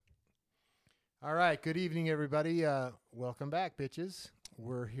All right. Good evening, everybody. Welcome back, bitches.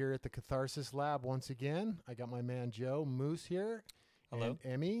 We're here at the Catharsis Lab once again. I got my man Joe Moose here Hello. and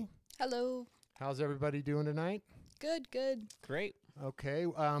Emmy. Hello. How's everybody doing tonight? Good, good. Great. Okay.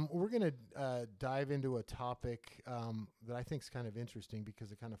 We're going to dive into a topic that I think is kind of interesting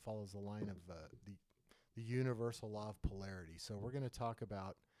because it kind of follows the line of the universal law of polarity. So we're going to talk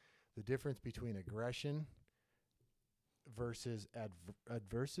about the difference between aggression versus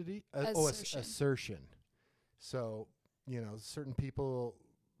adversity. Assertion. So, certain people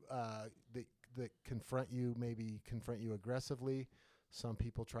that confront you maybe confront you aggressively. Some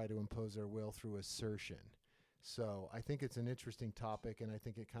people try to impose their will through assertion. So I think it's an interesting topic, and I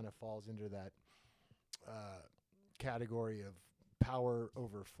think it kind of falls into that category of power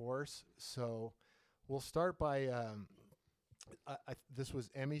over force. So we'll start by this was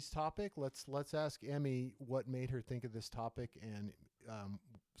Emmy's topic. Let's ask Emmy what made her think of this topic and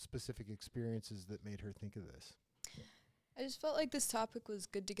specific experiences that made her think of this. I just felt like this topic was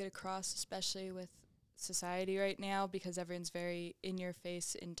good to get across, especially with society right now, because everyone's very in your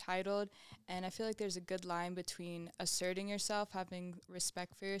face entitled. And I feel like there's a good line between asserting yourself, having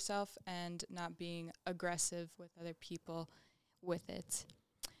respect for yourself, and not being aggressive with other people with it.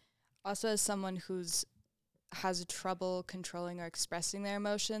 Also, as someone who's has trouble controlling or expressing their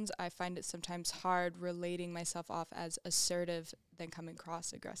emotions, I find it sometimes hard relating myself off as assertive than coming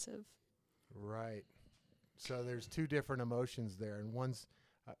across aggressive. Right. So there's two different emotions there, and one's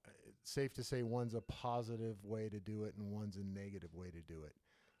safe to say one's a positive way to do it and one's a negative way to do it.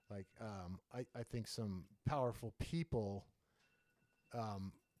 Like I think some powerful people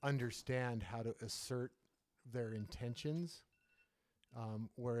understand how to assert their intentions.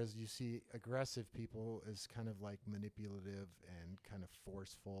 Whereas you see aggressive people as kind of like manipulative and kind of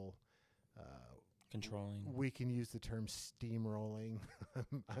forceful. Controlling. We can use the term steamrolling.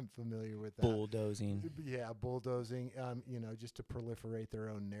 I'm familiar with that. Bulldozing. Yeah, bulldozing, just to proliferate their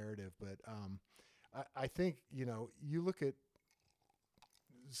own narrative. But I think, you look at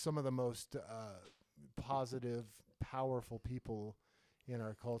some of the most positive, powerful people in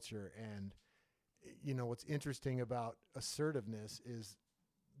our culture, and what's interesting about assertiveness is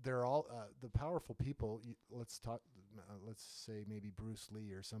they're all the powerful people. Let's say maybe Bruce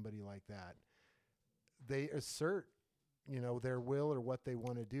Lee or somebody like that. They assert, their will or what they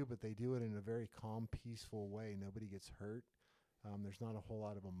want to do, but they do it in a very calm, peaceful way. Nobody gets hurt. There's not a whole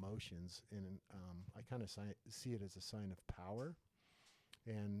lot of emotions, and I kind of see it as a sign of power.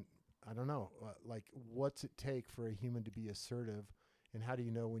 And I don't know, what's it take for a human to be assertive, and how do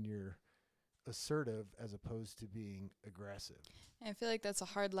you know when you're assertive as opposed to being aggressive? And I feel like that's a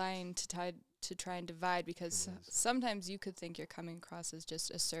hard line to try and divide, because sometimes you could think you're coming across as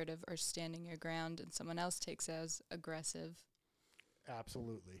just assertive or standing your ground, and someone else takes it as aggressive.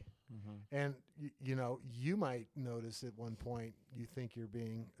 Absolutely. Mm-hmm. And you might notice at one point you think you're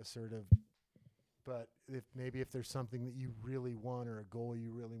being assertive, but if there's something that you really want or a goal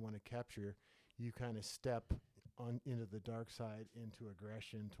you really want to capture, you kind of step on into the dark side, into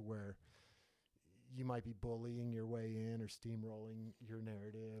aggression, to where you might be bullying your way in or steamrolling your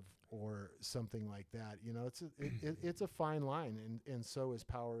narrative or something like that. It's a fine line, and so is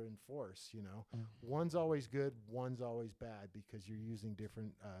power and force. One's always good, one's always bad, because you're using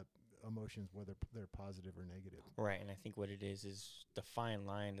different emotions, whether they're positive or negative. Right, and I think what it is the fine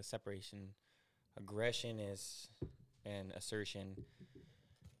line, the separation. Aggression and assertion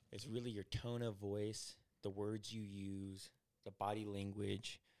is really your tone of voice, the words you use, the body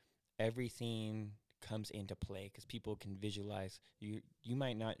language. Everything comes into play because people can visualize. You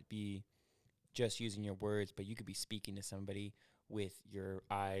might not be just using your words, but you could be speaking to somebody with your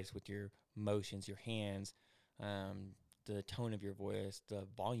eyes, with your motions, your hands, the tone of your voice, the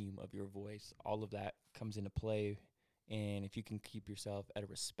volume of your voice. All of that comes into play. And if you can keep yourself at a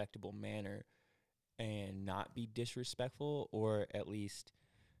respectable manner and not be disrespectful, or at least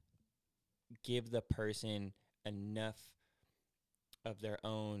give the person enough of their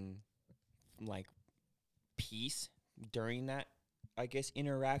own peace during that, I guess,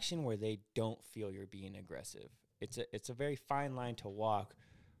 interaction, where they don't feel you're being aggressive. It's a very fine line to walk,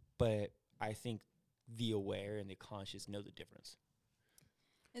 but I think the aware and the conscious know the difference.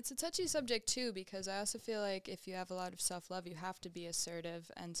 It's a touchy subject too, because I also feel like if you have a lot of self-love, you have to be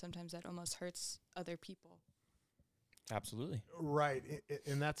assertive, and sometimes that almost hurts other people. Absolutely. Right,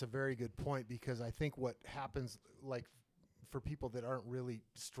 and that's a very good point, because I think what happens, for people that aren't really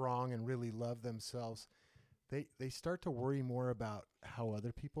strong and really love themselves, they start to worry more about how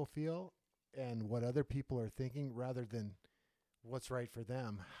other people feel and what other people are thinking, rather than what's right for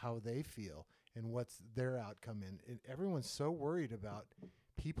them, how they feel, and what's their outcome in. And everyone's so worried about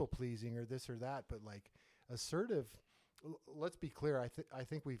people pleasing or this or that, but like assertive, let's be clear. I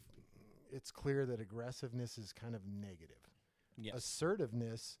think it's clear that aggressiveness is kind of negative. Yes.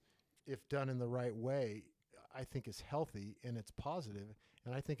 Assertiveness, if done in the right way, I think is healthy and it's positive,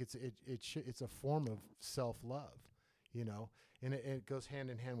 and I think it's a form of self-love, you know, and it goes hand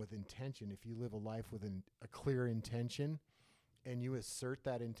in hand with intention. If you live a life with a clear intention, and you assert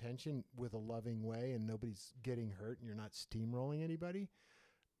that intention with a loving way, and nobody's getting hurt, and you're not steamrolling anybody.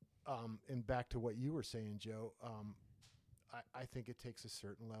 And back to what you were saying, Joe, I think it takes a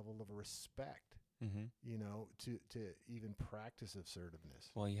certain level of respect, you know, to even practice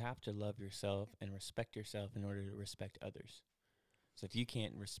assertiveness. Well, you have to love yourself and respect yourself in order to respect others. So if you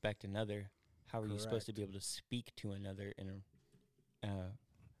can't respect another, how are you supposed to be able to speak to another in a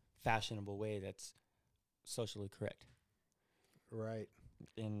fashionable way that's socially correct? Right.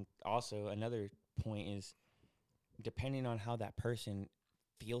 And also another point is, depending on how that person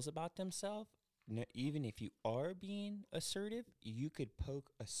feels about themselves, even if you are being assertive, you could poke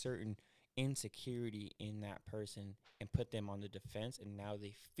a certain insecurity in that person and put them on the defense, and now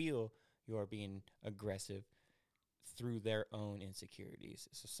they feel you are being aggressive through their own insecurities.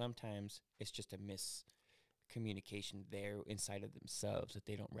 So sometimes it's just a miscommunication there inside of themselves that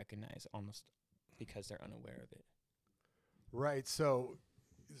they don't recognize, almost because they're unaware of it. Right. So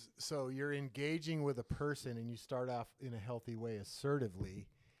you're engaging with a person, and you start off in a healthy way assertively,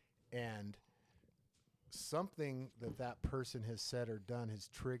 and something that person has said or done has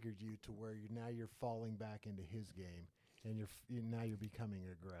triggered you to where you're falling back into his game, and now you're becoming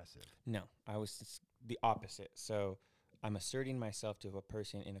aggressive. No, I was just the opposite. So I'm asserting myself to a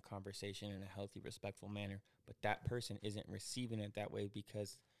person in a conversation in a healthy, respectful manner, but that person isn't receiving it that way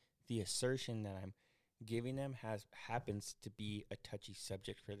because the assertion that I'm giving them happens to be a touchy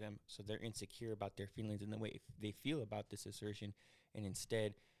subject for them. So they're insecure about their feelings and the way they feel about this assertion, and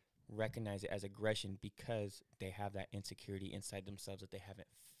instead recognize it as aggression because they have that insecurity inside themselves that they haven't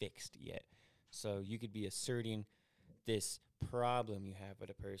fixed yet. So you could be asserting this problem you have with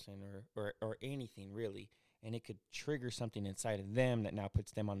a person or anything really, and it could trigger something inside of them that now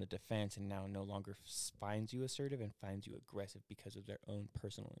puts them on the defense and now no longer finds you assertive and finds you aggressive because of their own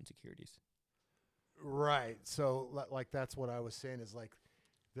personal insecurities. Right. So like that's what I was saying is like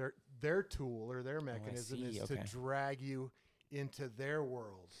their tool or their mechanism is to drag you into their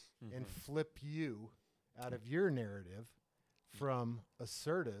world and flip you out of your narrative from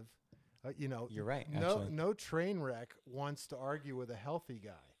assertive. You know, you're right. No train wreck wants to argue with a healthy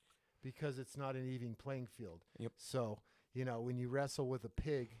guy because it's not an even playing field. Yep. So, you know, when you wrestle with a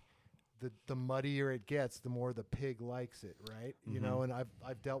pig, the muddier it gets, the more the pig likes it, right? You know, and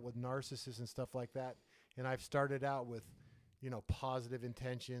I've dealt with narcissists and stuff like that, and I've started out with, you know, positive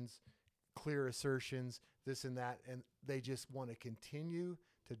intentions, clear assertions, this and that, and they just want to continue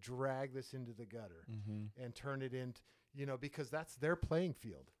to drag this into the gutter and turn it into, you know, because that's their playing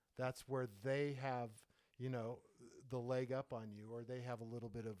field. That's where they have, you know, the leg up on you, or they have a little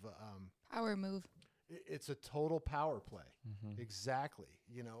bit of power move. It's a total power play. Exactly.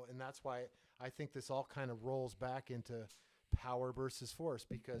 You know, and that's why I think this all kind of rolls back into power versus force,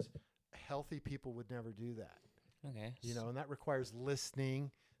 because healthy people would never do that. Okay. You know, and that requires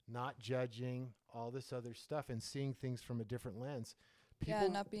listening, not judging, all this other stuff, and seeing things from a different lens. People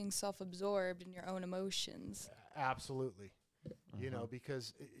not being self-absorbed in your own emotions. Absolutely. You know,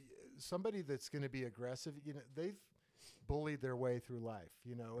 because somebody that's going to be aggressive, you know, they've bullied their way through life,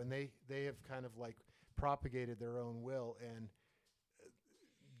 you know, and they have kind of like propagated their own will, and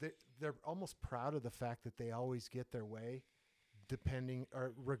they're almost proud of the fact that they always get their way, depending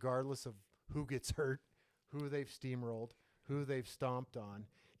or regardless of who gets hurt, who they've steamrolled, who they've stomped on,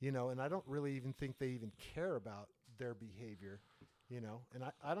 you know, and I don't really even think they even care about their behavior, you know, and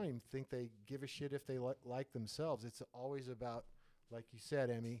I don't even think they give a shit if they like themselves. It's always about, like you said,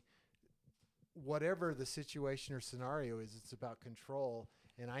 Emmy, whatever the situation or scenario is, it's about control,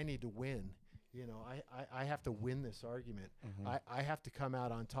 and I need to win. You know, I have to win this argument. I have to come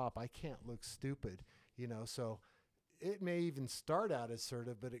out on top. I can't look stupid, you know, so it may even start out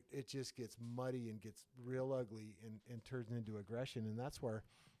assertive, but it just gets muddy and gets real ugly and turns into aggression. And that's where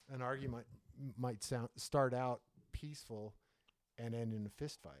an argument might start out peaceful and end in a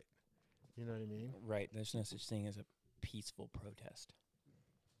fist fight. You know what I mean? Right. There's no such thing as a peaceful protest.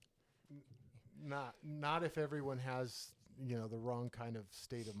 Not if everyone has, you know, the wrong kind of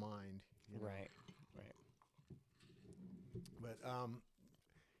state of mind. You know? Right. But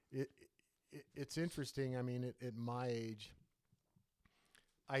it's interesting. I mean, at my age,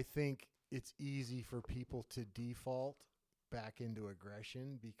 I think it's easy for people to default back into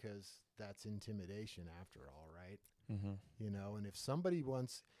aggression, because that's intimidation after all, right? Mm-hmm. You know, and if somebody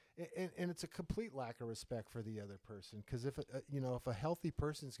wants, and it's a complete lack of respect for the other person, because if if a healthy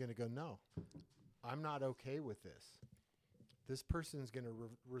person's going to go, no, I'm not okay with this person's going to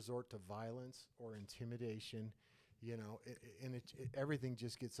resort to violence or intimidation, and everything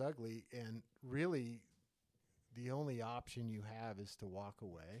just gets ugly. And really, the only option you have is to walk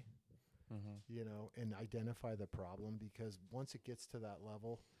away, and identify the problem, because once it gets to that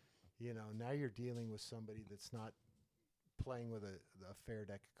level, now you're dealing with somebody that's not playing with a fair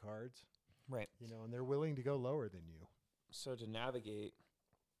deck of cards, Right. and they're willing to go lower than you. So to navigate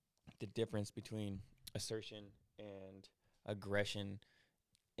the difference between assertion and aggression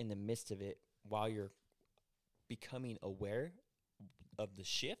in the midst of it, while you're becoming aware of the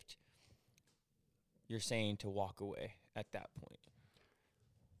shift, you're saying to walk away at that point.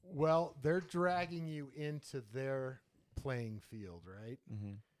 Well, they're dragging you into their playing field, right?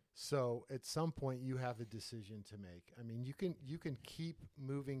 Mm-hmm. So at some point you have a decision to make. I mean, you can keep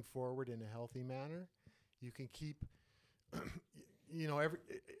moving forward in a healthy manner. You can keep,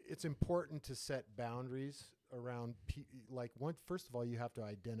 it's important to set boundaries around. First of all, you have to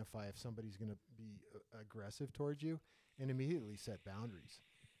identify if somebody's going to be aggressive towards you, and immediately set boundaries.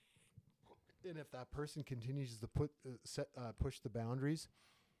 And if that person continues to push the boundaries,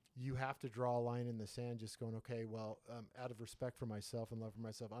 you have to draw a line in the sand, just going, okay, well, out of respect for myself and love for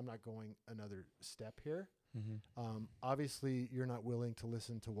myself, I'm not going another step here. Mm-hmm. Obviously, you're not willing to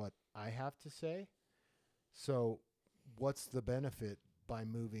listen to what I have to say. So what's the benefit by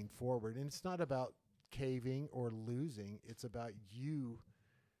moving forward? And it's not about caving or losing. It's about you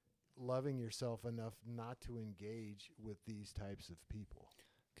loving yourself enough not to engage with these types of people.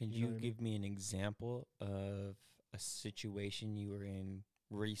 Can You you know what I give me an example of a situation you were in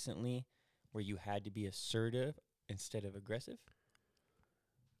recently where you had to be assertive instead of aggressive?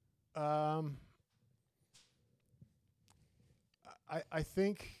 I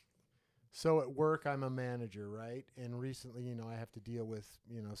think so. At work, I'm a manager, right? And recently, I have to deal with,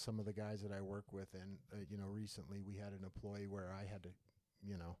 some of the guys that I work with. And, recently we had an employee where I had to,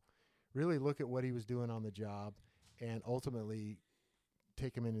 really look at what he was doing on the job and ultimately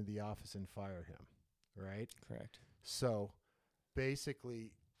take him into the office and fire him, right? Correct. So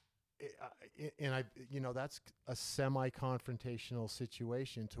basically, that's a semi-confrontational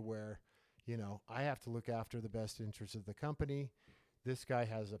situation to where, I have to look after the best interests of the company. This guy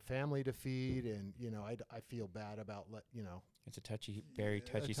has a family to feed, and, I feel bad about, It's a very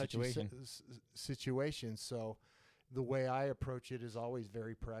touchy situation. Situation. So the way I approach it is always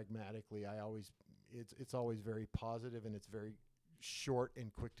very pragmatically. It's always very positive, and it's very short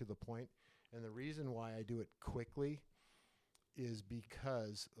and quick to the point. And the reason why I do it quickly is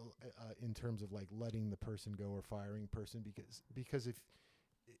because in terms of like letting the person go or firing person, because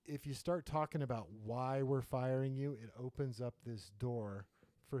if you start talking about why we're firing you, it opens up this door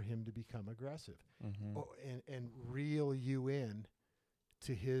for him to become aggressive, and reel you in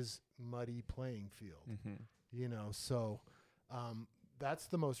to his muddy playing field. So that's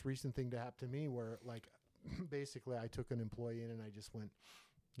the most recent thing to happen to me, where like basically I took an employee in and I just went,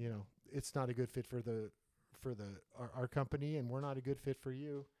 it's not a good fit for our company, and we're not a good fit for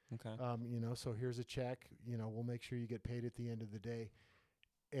you. Okay. So here's a check, we'll make sure you get paid at the end of the day.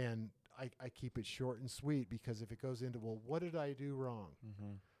 And I keep it short and sweet, because if it goes into, well, what did I do wrong?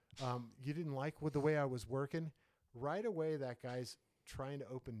 You didn't like the way I was working. Right away, that guy's trying to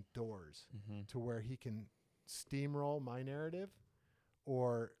open doors to where he can steamroll my narrative,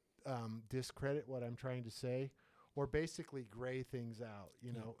 or discredit what I'm trying to say, or basically gray things out.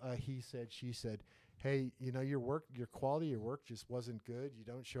 He said, she said, hey, your quality of your work just wasn't good. You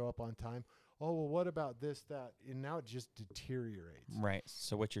don't show up on time. Oh, well, what about this, that? And now it just deteriorates. Right.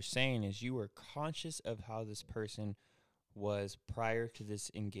 So what you're saying is you were conscious of how this person was prior to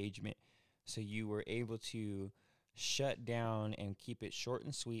this engagement. So you were able to shut down and keep it short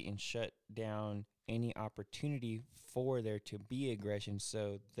and sweet, and shut down any opportunity for there to be aggression.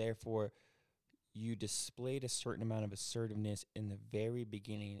 So therefore, you displayed a certain amount of assertiveness in the very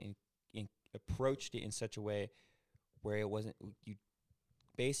beginning, and approached it in such a way where it wasn't, you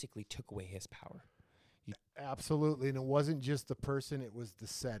basically took away his power. Absolutely. And it wasn't just the person, it was the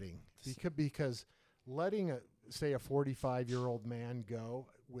setting. Because letting say a 45-year-old man go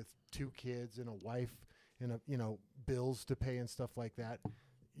with 2 kids and a wife and bills to pay and stuff like that,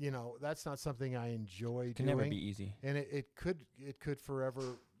 that's not something I enjoy doing. Can never be easy. And it could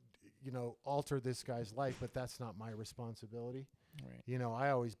forever, alter this guy's life, but that's not my responsibility. Right. I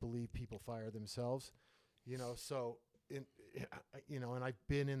always believe people fire themselves, so and I've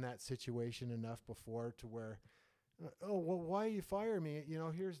been in that situation enough before to where oh, well, why you fire me?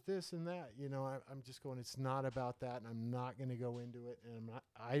 Here's this and that. I'm just going, it's not about that. And I'm not going to go into it. And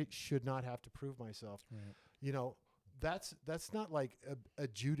I should not have to prove myself. Right. That's not like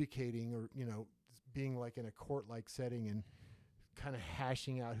adjudicating or, being like in a court-like setting and kind of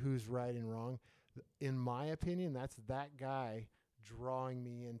hashing out who's right and wrong. In my opinion, that's that guy drawing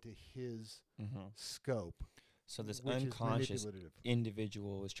me into his scope. So this which is unconscious manipulative.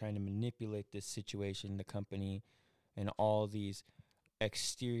 individual was trying to manipulate this situation, the company, and all these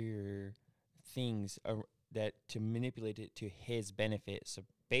exterior things that to manipulate it to his benefit. So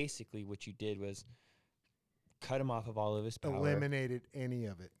basically what you did was cut him off of all of his power. Eliminated any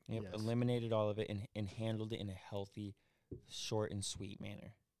of it. Yep, Yes. eliminated all of it and handled it in a healthy, short and sweet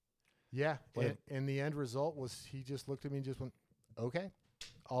manner. Yeah. What And the end result was he just looked at me and just went, okay,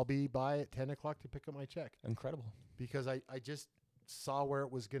 I'll be by at 10 o'clock to pick up my check. Incredible. Because I just saw where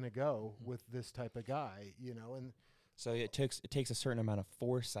it was going to go with this type of guy, and So it takes a certain amount of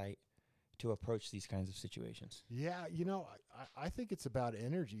foresight to approach these kinds of situations. yeah, I think it's about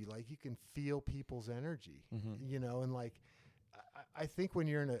energy. Like you can feel people's energy, and like I think when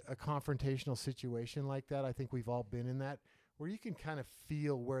you're in a confrontational situation like that, I think we've all been in that, where you can kind of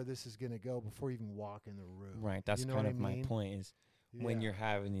feel where this is going to go before you even walk in the room. Right. That's You know kind what of I my mean? point is when Yeah. you're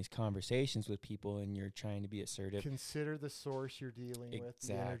having these conversations with people and you're trying to be assertive. Consider the source you're dealing with,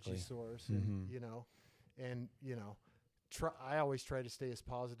 the energy Exactly. source, Mhm. and I always try to stay as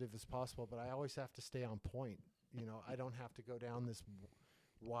positive as possible, but I always have to stay on point. I don't have to go down this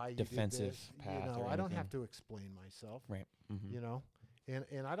why you Defensive did this. path or I don't have anything. to explain myself. Right. Mhm.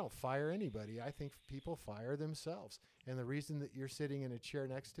 And I don't fire anybody. I think people fire themselves. And the reason that you're sitting in a chair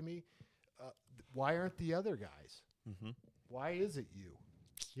next to me, why aren't the other guys? Mhm. Why is it you?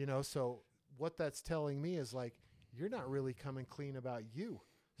 So what that's telling me is like, you're not really coming clean about you.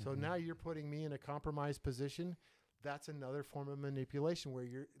 So now you're putting me in a compromised position. That's another form of manipulation where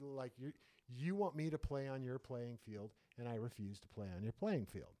you're like, you want me to play on your playing field and I refuse to play on your playing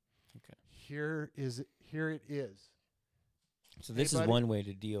field. Okay. Here it is. So this Hey, is buddy. one way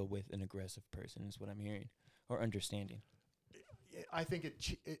to deal with an aggressive person is what I'm hearing or understanding. I think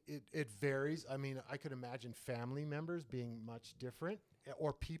it varies. I mean, I could imagine family members being much different,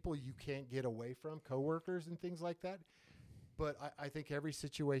 or people you can't get away from, coworkers and things like that. But I think every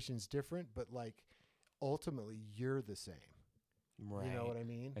situation's different. But like, ultimately, you're the same. Right. You know what I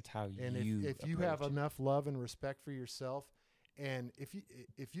mean? That's how And you if you have approach it. enough love and respect for yourself, and if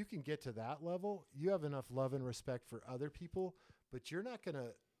you can get to that level, you have enough love and respect for other people. But you're not going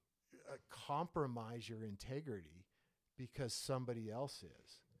to compromise your integrity because somebody else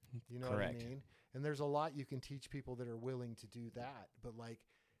is. You know Correct. what I mean? And there's a lot you can teach people that are willing to do that. But like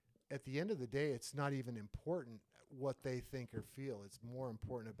at the end of the day, it's not even important what they think or feel. It's more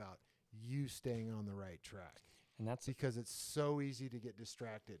important about you staying on the right track. And that's Because it's so easy to get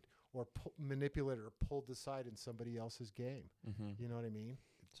distracted or manipulated or pulled aside in somebody else's game. You know what I mean?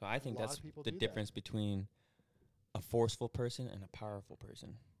 so I think lot that's of people the do that. difference between a forceful person and a powerful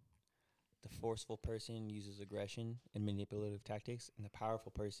person. The forceful person uses aggression and manipulative tactics, and the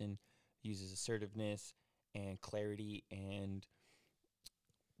powerful person uses assertiveness and clarity and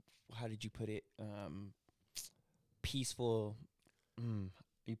how did you put it? Peaceful.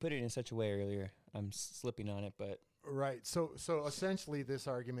 You put it in such a way earlier. I'm slipping on it, but Right. So essentially this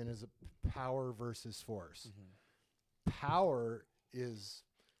argument is a power versus force. Power is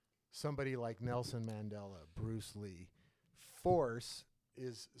somebody like Nelson Mandela, Bruce Lee. Force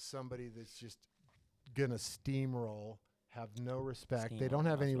is somebody that's just gonna steamroll, have no respect. They Steamroll, don't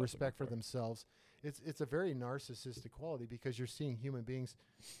have that's any what I was respect for looking for. themselves. It's a very narcissistic quality because you're seeing human beings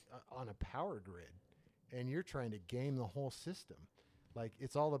on a power grid, and you're trying to game the whole system. Like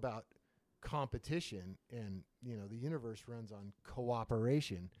it's all about competition, and the universe runs on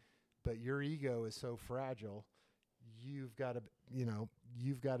cooperation. But your ego is so fragile. You've got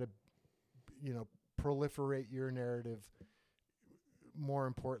to proliferate your narrative more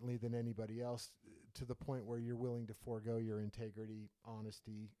importantly than anybody else, to the point where you're willing to forego your integrity,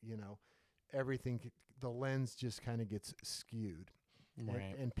 honesty, everything. The lens just kind of gets skewed.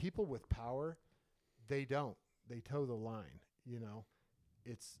 right. And people with power, they toe the line.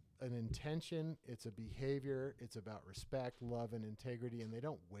 It's an intention, it's a behavior, it's about respect, love, and integrity, and they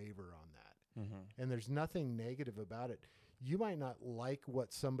don't waver on that. And there's nothing negative about it. You might not like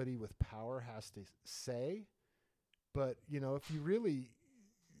what somebody with power has to say, but if you really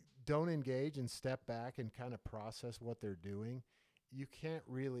don't engage and step back and kind of process what they're doing, you can't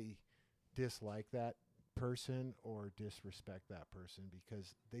really dislike that person or disrespect that person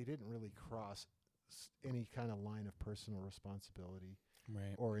because they didn't really cross any kind of line of personal responsibility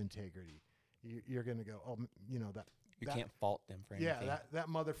Right. or integrity. you're going to go, oh, that. You that, can't fault them for anything. Yeah, that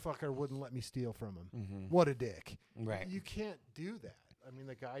motherfucker wouldn't let me steal from him. Mm-hmm. What a dick. Right. You can't do that. I mean,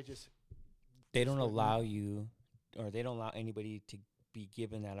 the guy They don't allow you, or they don't allow anybody to be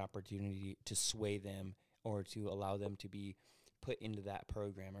given that opportunity to sway them or to allow them to be put into that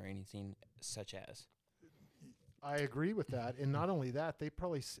program or anything such as. I agree with that. And not only that, they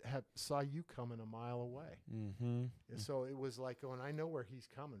probably saw you coming a mile away. Mm-hmm. So it was like, when I know where he's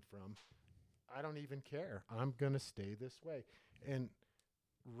coming from, I don't even care. I'm going to stay this way. And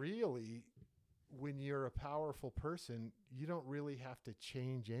really, when you're a powerful person, you don't really have to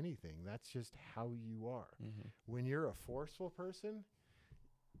change anything. That's just how you are. Mm-hmm. When you're a forceful person,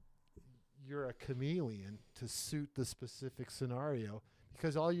 you're a chameleon to suit the specific scenario,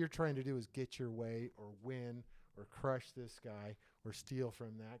 because all you're trying to do is get your way or win or crush this guy or steal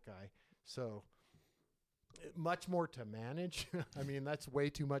from that guy. So much more to manage. I mean, that's way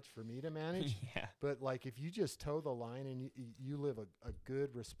too much for me to manage. Yeah. But like, if you just toe the line and you live a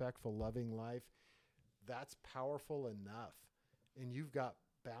good, respectful, loving life, that's powerful enough. And you've got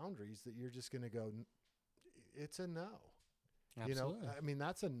boundaries that you're just going to go, it's a no. Absolutely. I mean,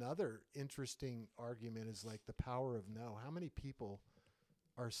 that's another interesting argument, is like the power of no. How many people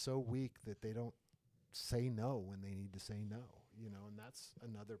are so weak that they don't say no when they need to say no? And that's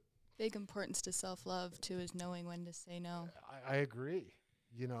another Big importance to self-love, too, is knowing when to say no. I agree.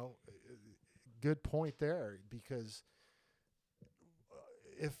 Good point there, because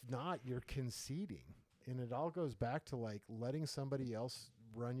if not, you're conceding. And it all goes back to like letting somebody else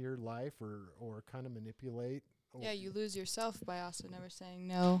run your life or kind of manipulate. Yeah, you lose yourself by also never saying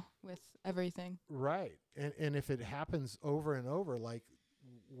no with everything. Right. And if it happens over and over, like,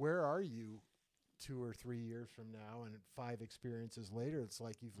 where are you 2 or 3 years from now, and 5 experiences later, it's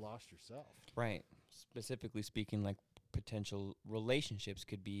like you've lost yourself. Right. Specifically speaking, like, potential relationships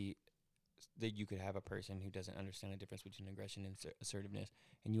could be that you could have a person who doesn't understand the difference between aggression and assertiveness,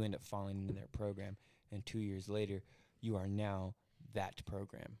 and you end up falling into their program, and 2 years later, you are now that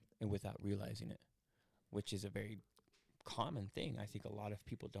program, and without realizing it, which is a very common thing. I think a lot of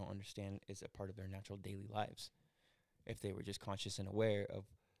people don't understand is a part of their natural daily lives. If they were just conscious and aware of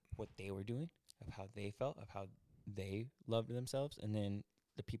what they were doing, of how they felt, of how they loved themselves, and then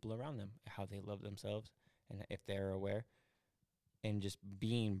the people around them, how they love themselves, and if they're aware, and just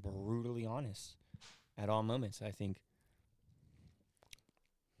being brutally honest at all moments, I think.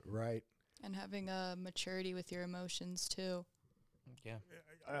 Right. And having a maturity with your emotions, too. Yeah.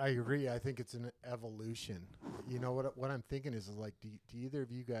 I agree. I think it's an evolution. What I'm thinking is like, do either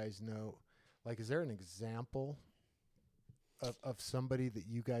of you guys know, like, is there an example of somebody that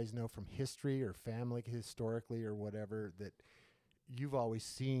you guys know from history or family, historically or whatever, that you've always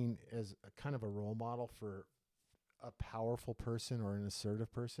seen as a kind of a role model for a powerful person or an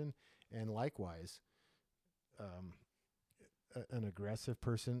assertive person, and likewise an aggressive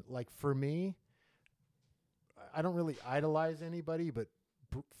person? Like, for me, I don't really idolize anybody, but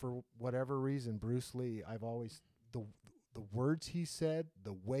for whatever reason, Bruce Lee, I've always, the words he said,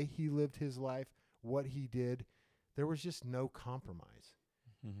 the way he lived his life, what he did, there was just no compromise.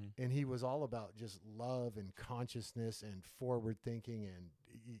 Mm-hmm. And he was all about just love and consciousness and forward thinking. And,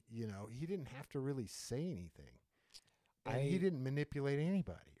 he didn't have to really say anything. And he didn't manipulate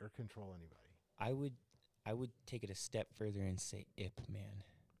anybody or control anybody. I would take it a step further and say Ip Man.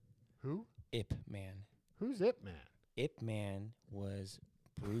 Who? Ip Man. Who's Ip Man? Ip Man was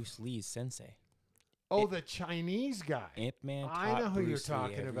Bruce Lee's sensei. Oh, the Chinese guy. Ip Man taught I know who Bruce you're Lee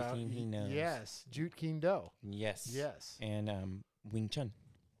talking about. everything he knows. Yes, Jeet Kune Do. Yes. Yes. And Wing Chun.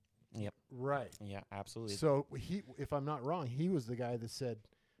 Yep. Right. Yeah, absolutely. So he, if I'm not wrong, he was the guy that said,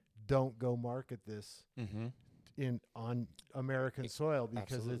 "Don't go market this Mm-hmm. on American soil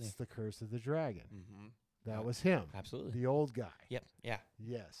because absolutely. it's the curse of the dragon." Mm-hmm. That was him. Absolutely. The old guy. Yep. Yeah.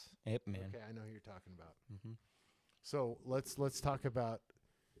 Yes. Ip Man. Okay, I know who you're talking about. Mm-hmm. So let's talk about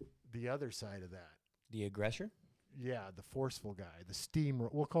the other side of that. The aggressor? Yeah, the forceful guy, the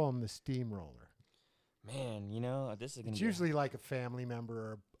we'll call him the steamroller. Man, this is going to It's be usually like a family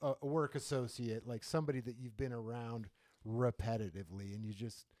member or a work associate, like somebody that you've been around repetitively, and you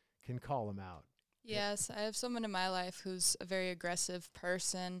just can call them out. Yes, I have someone in my life who's a very aggressive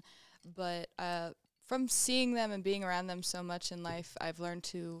person, but from seeing them and being around them so much in life, I've learned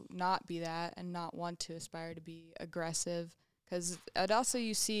to not be that and not want to aspire to be aggressive. Because also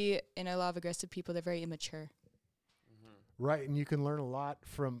you see in a lot of aggressive people, they're very immature. Right, and you can learn a lot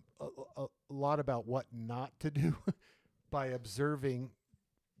from a lot about what not to do by observing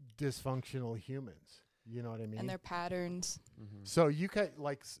dysfunctional humans. You know what I mean? And their patterns. Mm-hmm. So you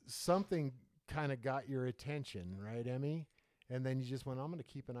something kind of got your attention, right, Emmy? And then you just went, I'm going to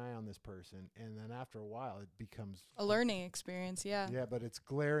keep an eye on this person. And then after a while, it becomes a learning experience. Yeah. Yeah, but it's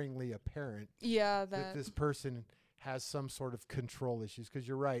glaringly apparent Yeah. that this person has some sort of control issues. Because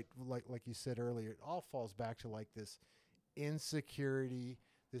you're right, like you said earlier, it all falls back to like this insecurity,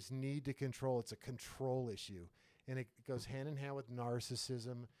 this need to control. It's a control issue. And it goes hand in hand with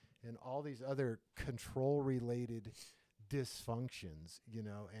narcissism and all these other control-related dysfunctions, you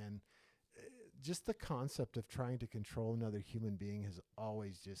know, and just the concept of trying to control another human being has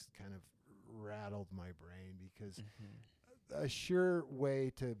always just kind of rattled my brain, because a sure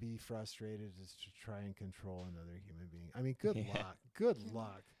way to be frustrated is to try and control another human being. I mean, good luck. Good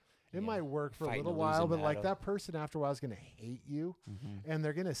luck. It might work for a little while, but like that person after a while is going to hate you, and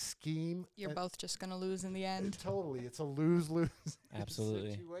they're going to scheme. You're both just going to lose in the end. Totally. It's a lose-lose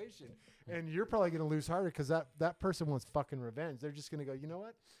Absolutely situation. And you're probably going to lose harder because that person wants fucking revenge. They're just going to go, you know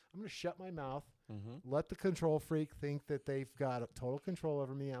what? I'm going to shut my mouth, let the control freak think that they've got total control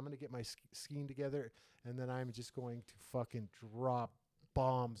over me. I'm going to get my scheme together, and then I'm just going to fucking drop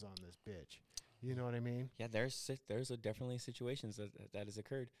bombs on this bitch. You know what I mean? Yeah, there's definitely situations that has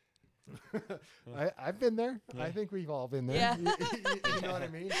occurred. I've been there. Yeah. I think we've all been there. Yeah. You know what I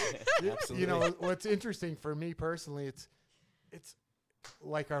mean? Absolutely. You know, what's interesting for me personally, it's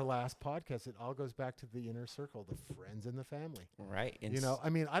like our last podcast. It all goes back to the inner circle, the friends and the family. Right. You know, I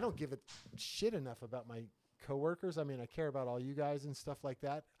mean, I don't give a shit enough about my coworkers. I mean, I care about all you guys and stuff like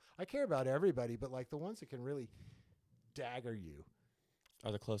that. I care about everybody, but like the ones that can really dagger you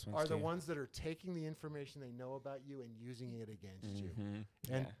are the close ones. Are the ones that are taking the information they know about you and using it against you. And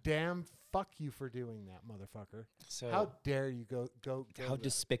Yeah. damn, fuck you for doing that, motherfucker. So How dare you go how that.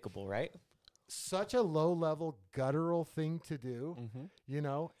 despicable, right? Such a low-level, guttural thing to do, you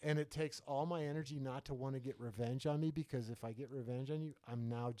know, and it takes all my energy not to want to get revenge on me, because if I get revenge on you, I'm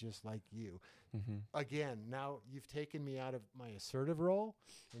now just like you. Again, now you've taken me out of my assertive role,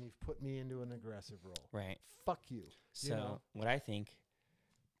 and you've put me into an aggressive role. Right. Fuck you. So you know? what I think,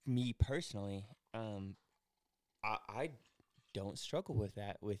 me personally, I don't struggle with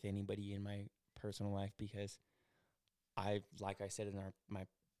that with anybody in my personal life, because like I said in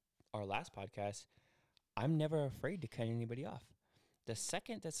our last podcast, I'm never afraid to cut anybody off. The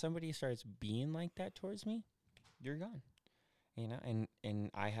second that somebody starts being like that towards me, you're gone. You know, and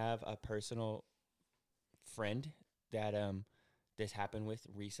I have a personal friend that this happened with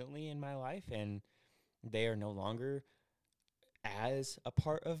recently in my life, and they are no longer as a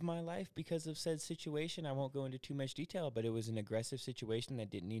part of my life because of said situation. I won't go into too much detail, but it was an aggressive situation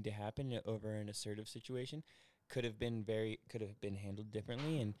that didn't need to happen over an assertive situation. Could have been handled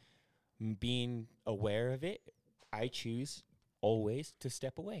differently, and being aware of it, I choose always to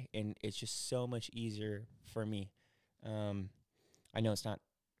step away, and it's just so much easier for me. I know it's not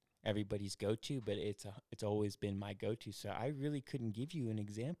everybody's go-to, but it's always been my go-to. So I really couldn't give you an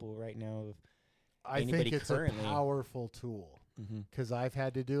example right now of anybody think it's currently. a powerful tool, because I've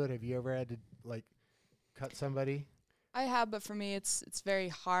had to do it. Have you ever had to like cut somebody? I have, but for me, it's very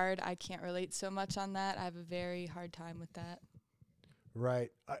hard. I can't relate so much on that. I have a very hard time with that.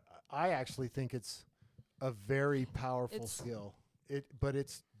 Right. I actually think it's a very powerful skill. But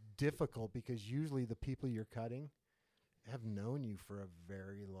it's difficult because usually the people you're cutting have known you for a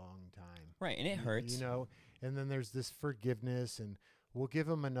very long time. Right, and it hurts. You know, and then there's this forgiveness, and we'll give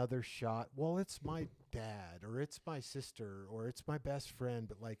them another shot. Well, it's my dad, or it's my sister, or it's my best friend.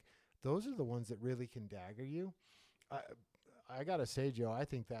 But like, those are the ones that really can dagger you. I got to say, Joe, I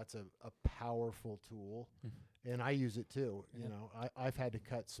think that's a powerful tool, and I use it too. You know, I've had to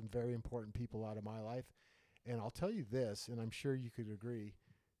cut some very important people out of my life, and I'll tell you this, and I'm sure you could agree,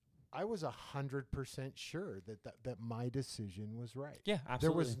 I was 100% sure that my decision was right. Yeah,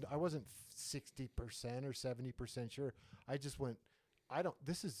 absolutely. I wasn't 60% or 70% sure. I just went,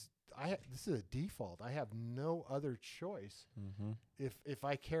 this is a default. I have no other choice. If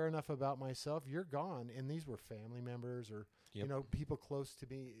I care enough about myself, you're gone. And these were family members or you know, people close to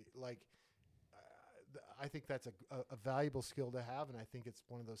me. Like, I think that's a valuable skill to have, and I think it's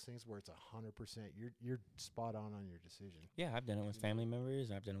one of those things where it's 100%. You're spot on your decision. Yeah, I've done it with family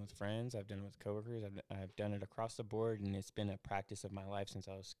members. I've done it with friends. I've done it with coworkers. I've done it across the board, and it's been a practice of my life since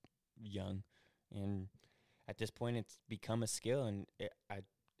I was young. And at this point, it's become a skill, and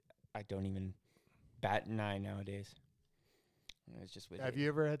I don't even bat an eye nowadays. It's just with Have you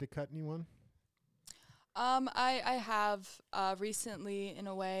ever had to cut anyone? I have recently, in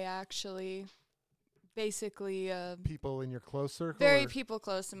a way, actually. Basically, People in your close circle? very people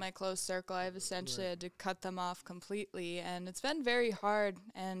close in my close circle. I've essentially had to cut them off completely, and it's been very hard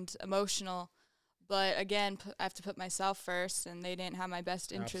and emotional. But again, I have to put myself first, and they didn't have my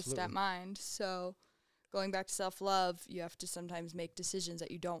best interest at mind. So going back to self-love, you have to sometimes make decisions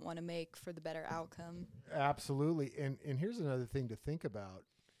that you don't want to make for the better outcome. Absolutely. And here's another thing to think about.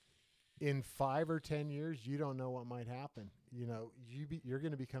 In 5 or 10 years, you don't know what might happen. You know, you're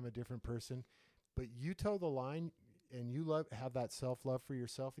going to become a different person, but you toe the line and you have that self-love for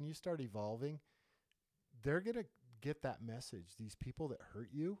yourself and you start evolving. They're going to get that message. These people that hurt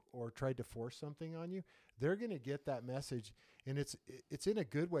you or tried to force something on you, they're going to get that message. And it's in a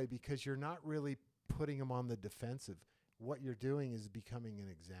good way because you're not really putting them on the defensive. What you're doing is becoming an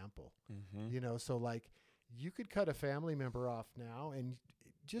example. Mm-hmm. You know, so like you could cut a family member off now and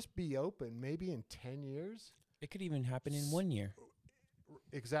just be open. Maybe in 10 years. It could even happen in 1 year.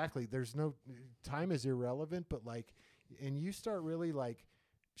 Exactly. There's no time is irrelevant, but like, and you start really like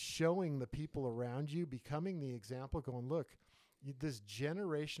showing the people around you, becoming the example, going, look, this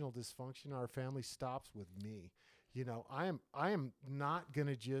generational dysfunction in our family stops with me. You know, I am not going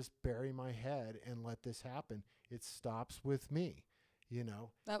to just bury my head and let this happen. It stops with me. You know,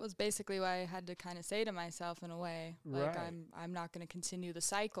 that was basically why I had to kind of say to myself in a way, like, right. I'm not going to continue the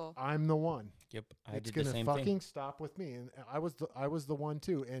cycle. I'm the one. Yep, it's gonna fucking stop with me, and I was the one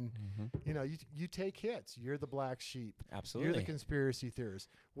too. And you know, you take hits. You're the black sheep. Absolutely, you're the conspiracy theorist.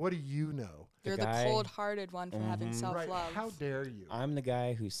 What do you know? You're the cold-hearted one for having self-love. Right. How dare you? I'm the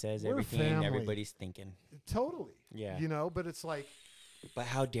guy who says everything everybody's thinking. Totally. Yeah. You know, but it's like. But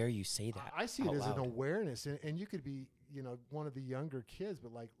how dare you say that? I see it as an awareness, and you could be, you know, one of the younger kids,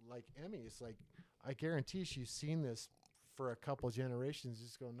 but like Emmy, it's like I guarantee she's seen this for a couple generations.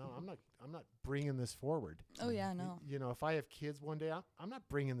 Just go, no, I'm not bringing this forward. Oh yeah, no. You know, if I have kids one day, I'm not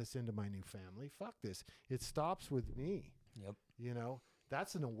bringing this into my new family. Fuck this. It stops with me. Yep. You know,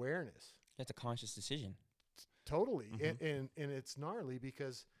 that's an awareness. That's a conscious decision. Totally, and it's gnarly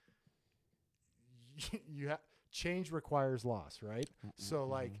because you have. Change requires loss, right? So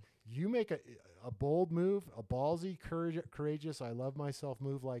like you make a bold move, a ballsy, courageous, I love myself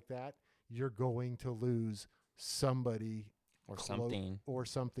move like that, you're going to lose somebody or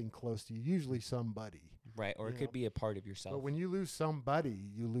something close to you, usually somebody. Right, or it could be a part of yourself. But when you lose somebody,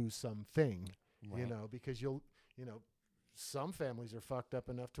 you lose something, right. You know, because some families are fucked up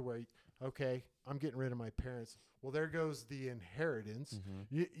enough to where, okay, I'm getting rid of my parents. Well, there goes the inheritance.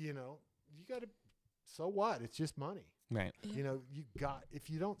 You know, you got to. So what? It's just money. Right. You know, if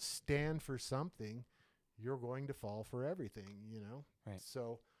you don't stand for something, you're going to fall for everything, you know? Right.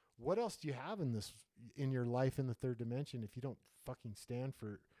 So what else do you have in your life in the third dimension if you don't fucking stand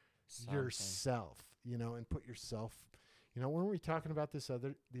for yourself, you know, and put yourself, you know, when were we talking about this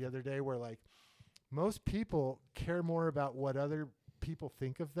the other day where like most people care more about what other people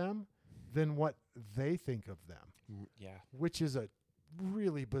think of them than what they think of them. Yeah. Which is a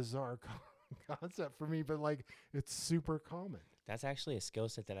really bizarre concept for me, but like it's super common. That's actually a skill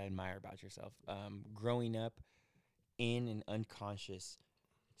set that I admire about yourself. Growing up in an unconscious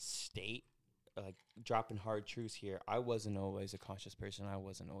state, like dropping hard truths here, I wasn't always a conscious person. I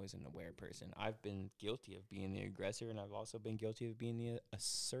wasn't always an aware person. I've been guilty of being the aggressor, and I've also been guilty of being the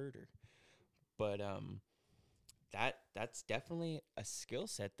asserter. But that's definitely a skill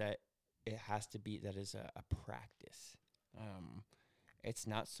set that it has to be. That is a practice. It's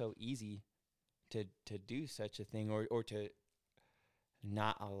not so easy to do such a thing or to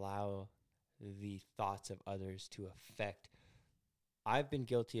not allow the thoughts of others to affect. I've been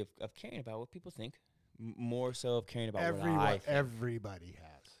guilty of caring about what people think, more so of caring about what I think. Everybody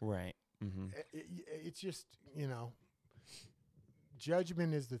has. Right. Mm-hmm. It's just, you know,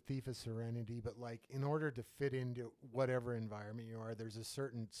 judgment is the thief of serenity, but like in order to fit into whatever environment you are, there's a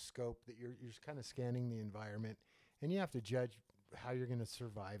certain scope that you're just kind of scanning the environment, and you have to judge how you're going to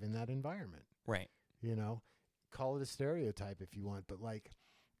survive in that environment. Right. You know, call it a stereotype if you want, but like,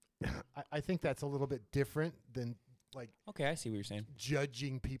 I think that's a little bit different than like. Okay, I see what you're saying.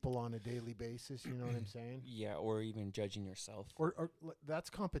 Judging people on a daily basis, you know what I'm saying? Yeah, or even judging yourself. Or that's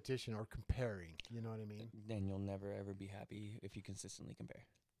competition or comparing, you know what I mean? Then you'll never ever be happy if you consistently compare.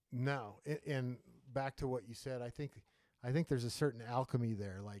 No, and back to what you said, I think there's a certain alchemy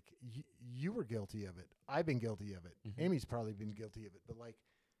there. Like you were guilty of it. I've been guilty of it. Amy's probably been guilty of it. But like,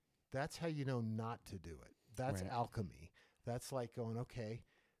 that's how you know not to do it. That's right. Alchemy. That's like going, okay,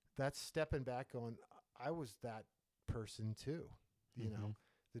 that's stepping back going, I was that person too. You know,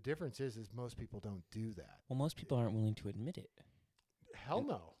 the difference is most people don't do that. Well, most people aren't willing to admit it. Hell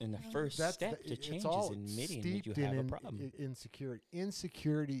no. And the first step to change is admitting that you have a problem. Insecurity.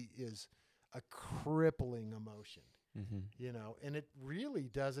 Insecurity is a crippling emotion. You know, and it really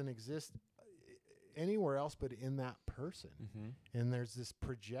doesn't exist anywhere else but in that person. And there's this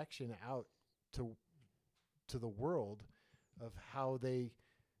projection out to the world of how they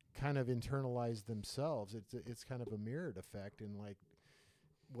kind of internalize themselves. It's kind of a mirrored effect, and like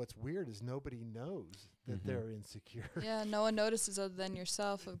what's weird is nobody knows that they're insecure. Yeah, no one notices other than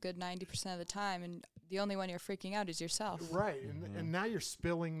yourself a good 90% of the time, and the only one you're freaking out is yourself. Right, and now you're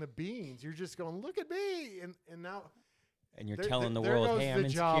spilling the beans. You're just going, look at me, and now. And you're telling the there world, goes hey, the I'm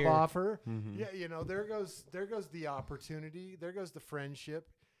insecure. job offer. Mm-hmm. Yeah, you know, there goes the opportunity. There goes the friendship.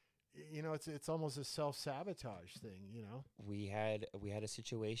 You know, it's almost a self-sabotage thing. You know, We had a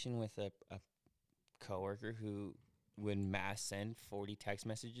situation with a coworker who would mass send 40 text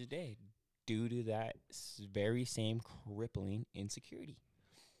messages a day due to that very same crippling insecurity,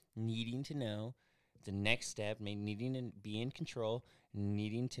 needing to know the next step, needing to be in control,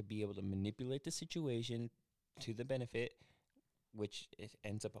 needing to be able to manipulate the situation to the benefit, which it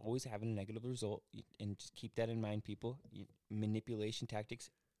ends up always having a negative result. And just keep that in mind, people. Manipulation tactics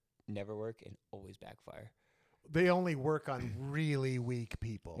never work and always backfire. they only work on really weak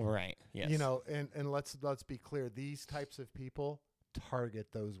people. Right. Yes. You know, and let's be clear. These types of people target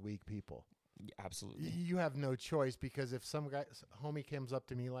those weak people. Absolutely. You have no choice, because if some homie comes up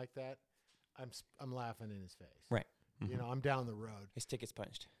to me like that, I'm laughing in his face. Right. You know, I'm down the road. His ticket's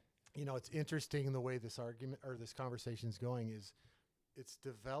punched. You know, it's interesting the way this argument or this conversation is going. Is it's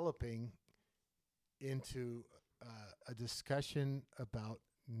developing into a discussion about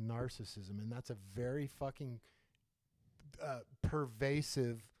narcissism, and that's a very fucking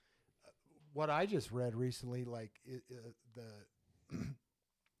pervasive. What I just read recently, like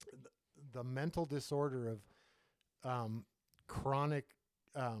the mental disorder of chronic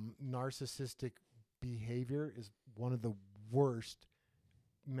narcissistic behavior is one of the worst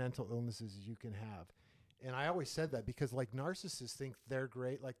mental illnesses you can have. And I always said that because like narcissists think they're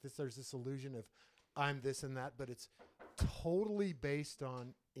great. Like there's this illusion of I'm this and that, but it's totally based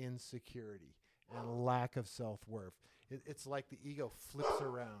on insecurity and lack of self-worth. It's like the ego flips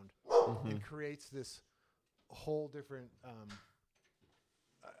around and creates this whole different,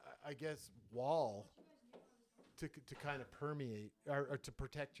 I guess, wall to kind of permeate or to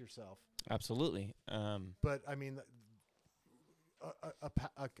protect yourself. Absolutely. But I mean,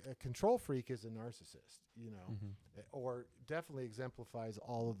 a control freak is a narcissist, you know, or definitely exemplifies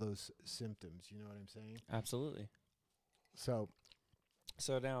all of those symptoms. You know what I'm saying? Absolutely. So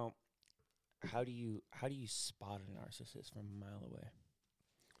now, how do you spot a narcissist from a mile away?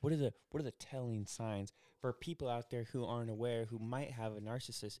 What are the telling signs for people out there who aren't aware, who might have a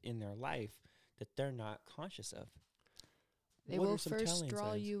narcissist in their life that they're not conscious of? They will first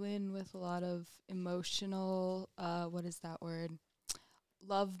draw you in with a lot of emotional, what is that word?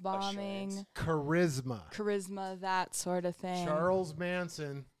 Love bombing. Charisma, that sort of thing. Charles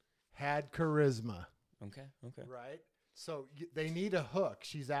Manson had charisma. Okay. Right? So they need a hook.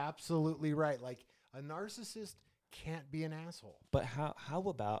 She's absolutely right. Like a narcissist can't be an asshole. But how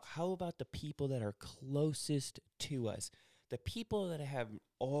about the people that are closest to us? The people that have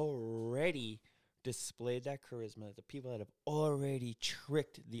already displayed that charisma, the people that have already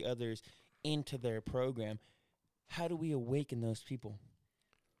tricked the others into their program. How do we awaken those people?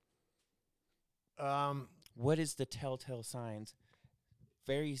 What is the telltale signs?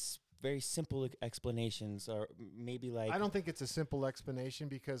 Very simple explanations, or maybe like... I don't think it's a simple explanation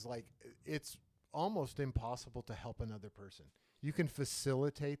because like it's almost impossible to help another person. You can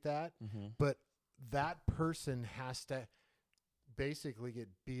facilitate that, but that person has to basically get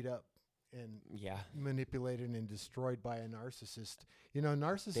beat up and manipulated and destroyed by a narcissist. You know,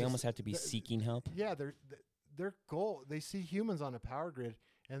 narcissists... They almost have to be seeking help. Yeah, their goal... They see humans on a power grid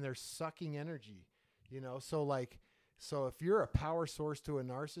and they're sucking energy, you know? So if you're a power source to a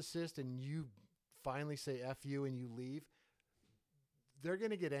narcissist and you finally say F you and you leave, they're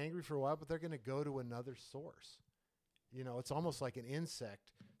going to get angry for a while, but they're going to go to another source. You know, it's almost like an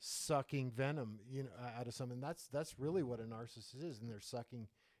insect sucking venom, you know, out of something. That's really what a narcissist is, and they're sucking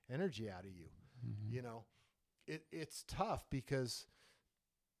energy out of you. You know, it's tough because,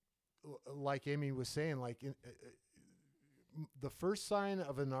 like Amy was saying, like the first sign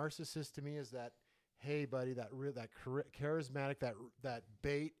of a narcissist to me is that, hey, buddy, that charismatic, that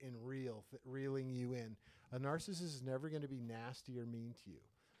bait and reeling you in. A narcissist is never going to be nasty or mean to you.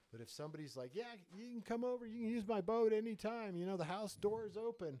 But if somebody's like, yeah, you can come over, you can use my boat anytime, you know, the house door is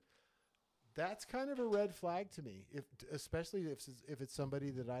open, that's kind of a red flag to me, especially if it's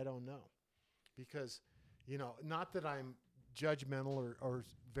somebody that I don't know. Because, you know, not that I'm judgmental or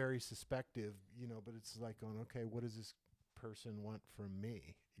very suspective, you know, but it's like going, okay, what does this person want from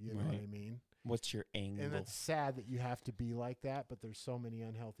me? You know what I mean? What's your angle? And it's sad that you have to be like that, but there's so many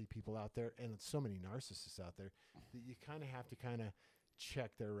unhealthy people out there and so many narcissists out there that you kind of have to kind of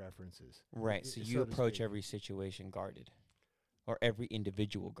check their references. Right. So you approach every situation guarded. or every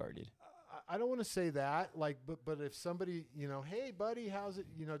individual guarded? I don't want to say that, like, but if somebody, hey buddy, how's it,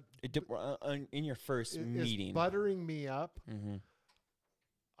 In your first meeting, is buttering me up, mm-hmm.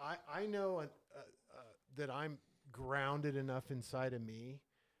 I know that I'm grounded enough inside of me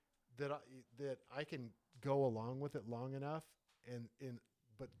that I can go along with it long enough,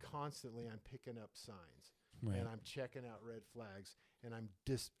 but constantly I'm picking up signs, Right. and I'm checking out red flags, and I'm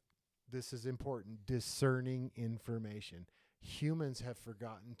this is important, discerning information. Humans have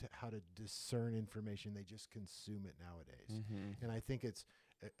forgotten how to discern information. They just consume it nowadays. Mm-hmm. And I think it's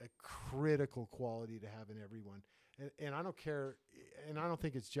a critical quality to have in everyone. And I don't care, and I don't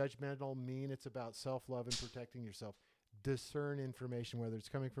think it's judgmental, mean. It's about self-love and protecting yourself. Discern information, whether it's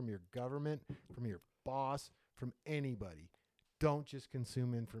coming from your government, from your boss, from anybody. Don't just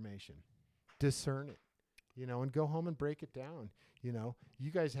consume information. Discern it, and go home and break it down.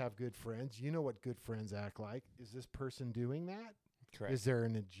 You guys have good friends. You know what good friends act like. Is this person doing that? Correct. Is there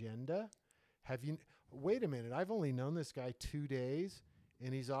an agenda? Wait a minute. I've only known this guy 2 days,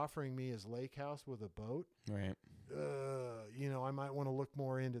 and he's offering me his lake house with a boat. Right. I might want to look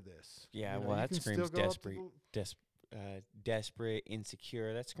more into this. Yeah, well, that can screams still go up to desperate,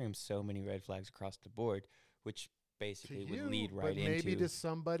 insecure. That screams so many red flags across the board, which basically would lead right but maybe into. to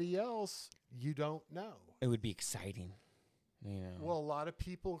somebody else you don't know. It would be exciting. Well, a lot of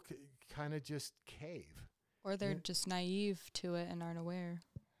people kind of just cave. Or they're just naive to it and aren't aware.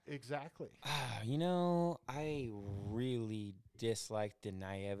 Exactly. I really dislike the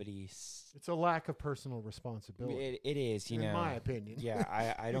naivety. It's a lack of personal responsibility. It is, in my opinion. Yeah,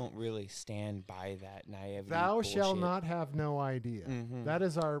 I don't really stand by that naivety. Thou bullshit. shall not have no idea. Mm-hmm. That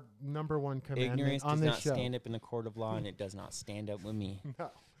is our number one commandment Ignorance on does this not show. stand up in the court of law, and it does not stand up with me. No.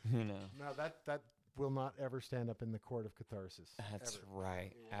 No. No, that will not ever stand up in the court of catharsis. That's ever.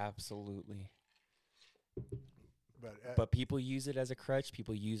 right. Absolutely. But people use it as a crutch.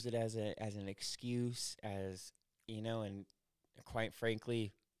 People use it as an excuse, and quite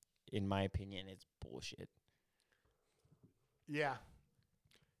frankly, in my opinion, it's bullshit. yeah,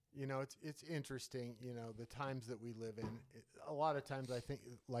 it's interesting. The times that we live in. A lot of times, I think,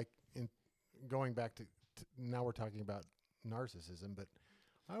 like in going back to now, we're talking about narcissism, but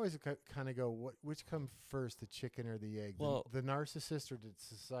I always kind of go, which comes first, the chicken or the egg? Well, the narcissist, or did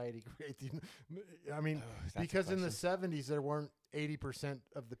society create the? I mean, that's a because in the question. 70s there weren't 80%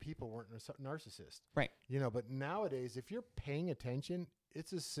 of the people weren't narcissists, Right. But nowadays, if you're paying attention,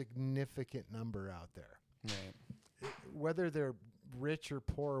 it's a significant number out there. Right. Whether they're rich or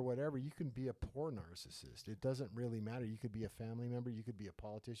poor or whatever, you can be a poor narcissist. It doesn't really matter. You could be a family member. You could be a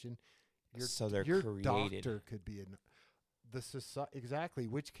politician. So they're your created. doctor could be the society. Exactly.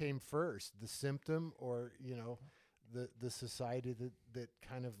 Which came first, the symptom or the society that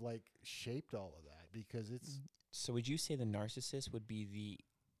kind of like shaped all of that? Because it's. So would you say the narcissist would be the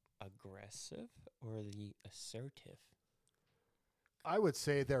aggressive or the assertive? I would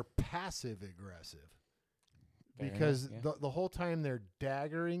say they're passive aggressive. Fair Because enough, yeah. the whole time they're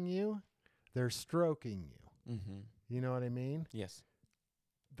daggering you, they're stroking you. Mm-hmm. You know what I mean? Yes.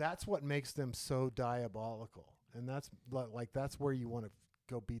 That's what makes them so diabolical. And that's that's where you want to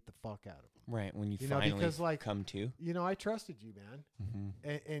go beat the fuck out of them. Right. When you You know, finally because, like, come to. I trusted you, man.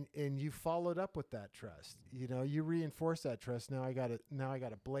 Mm-hmm. And you followed up with that trust. You reinforced that trust. Now I got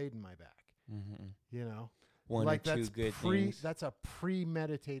a blade in my back. Mm-hmm. One or two that's good things. That's a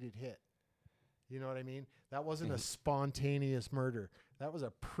premeditated hit. You know what I mean? That wasn't a spontaneous murder. That was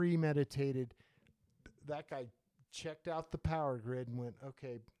a premeditated. That guy checked out the power grid and went,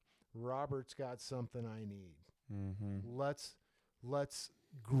 okay, Robert's got something I need. Mm-hmm. Let's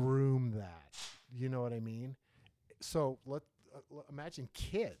groom that. You know what I mean? So imagine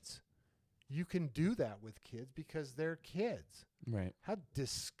kids. You can do that with kids because they're kids. Right. How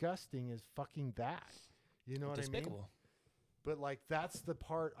disgusting is fucking that? You know what I mean? Despicable. But that's the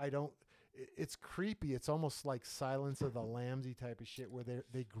part I don't. It's creepy. It's almost like Silence of the Lambsy type of shit where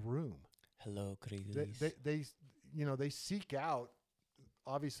they groom. Hello, Creedles. They seek out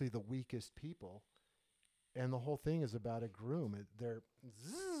obviously the weakest people, and the whole thing is about a groom. They're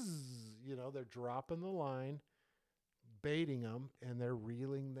dropping the line, baiting them, and they're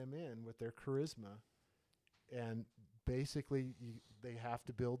reeling them in with their charisma, and basically they have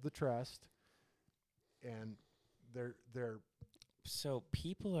to build the trust, and they're. So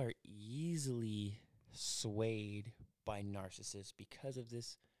people are easily swayed by narcissists because of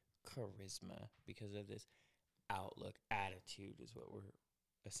this charisma, because of this outlook, attitude is what we're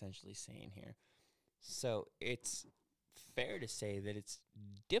essentially saying here. So it's fair to say that it's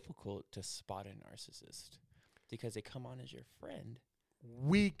difficult to spot a narcissist because they come on as your friend.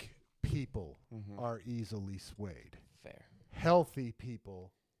 Weak people are easily swayed. Fair. healthy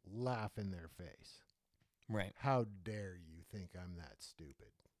people laugh in their face. Right. How dare you think I'm that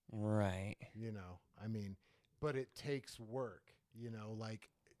stupid? Right. You know, I mean, but it takes work, you know, like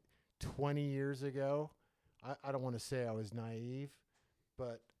 20 years ago, I don't want to say I was naive,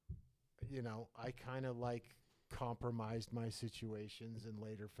 but, you know, I kind of like compromised my situations and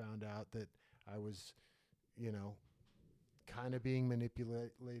later found out that I was, you know, kind of being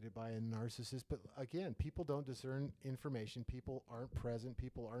manipulated by a narcissist. But again, people don't discern information. People aren't present.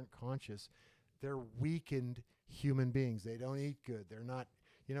 People aren't conscious. They're weakened human beings. They don't eat good. They're not,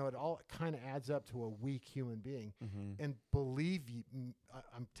 you know, it all kind of adds up to a weak human being. Mm-hmm. And believe you,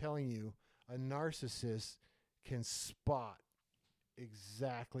 I'm telling you, a narcissist can spot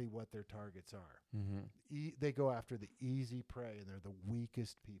exactly what their targets are. Mm-hmm. They go after the easy prey, and they're the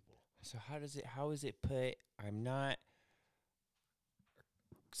weakest people. So how is it put? I'm not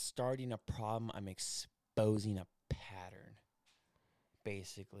starting a problem. I'm exposing a pattern,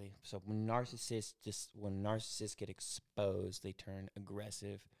 basically. So when narcissists get exposed, they turn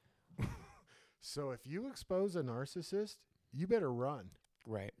aggressive. So if you expose a narcissist, you better run,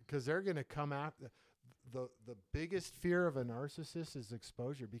 Right. because they're going to come after. The biggest fear of a narcissist is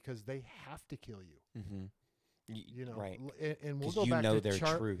exposure, because they have to kill you. Mm-hmm. You know, right. And we'll 'Cause go you back know to their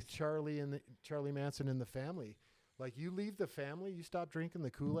truth. Charlie Manson and the family. Like, you leave the family, you stop drinking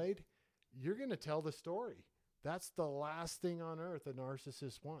the Kool-Aid, you're going to tell the story. That's the last thing on earth a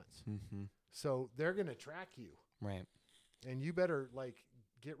narcissist wants. Mm-hmm. So they're going to track you, Right. and you better like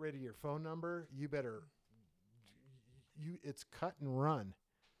get rid of your phone number. You better it's cut and run,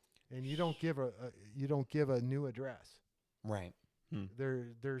 and you don't give a new address. Right. Hmm.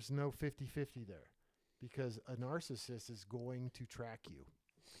 There's no 50-50 there, because a narcissist is going to track you.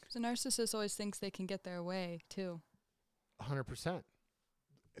 The narcissist always thinks they can get their way too. 100%.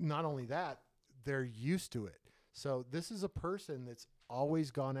 Not only that, they're used to it. So this is a person that's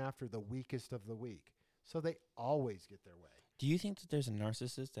always gone after the weakest of the weak. So they always get their way. Do you think that there's a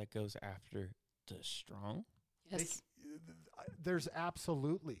narcissist that goes after the strong? Yes. There's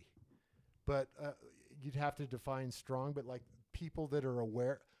absolutely, but you'd have to define strong. But like people that are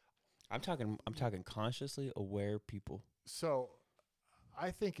aware. I'm talking consciously aware people. So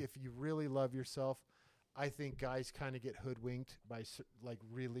I think if you really love yourself, I think guys kind of get hoodwinked by like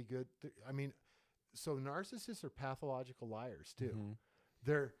really good. I mean, so narcissists are pathological liars too.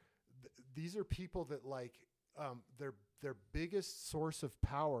 Mm-hmm. These are people that like their biggest source of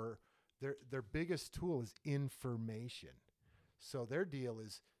power, their biggest tool is information. So their deal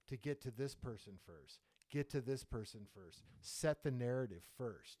is to get to this person first, get to this person first, set the narrative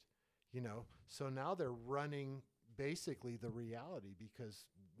first. You know, so now they're running basically the reality, because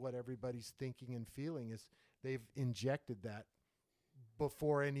what everybody's thinking and feeling is they've injected that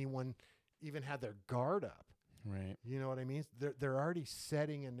before anyone even had their guard up. Right. You know what I mean? They're already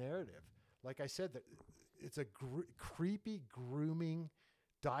setting a narrative. Like I said, it's a creepy, grooming,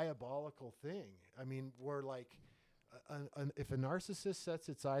 diabolical thing. I mean, we're like, if a narcissist sets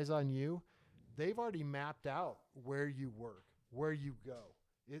its eyes on you, they've already mapped out where you work, where you go.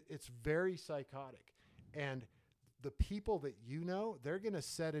 It's very psychotic. And the people that you know, they're going to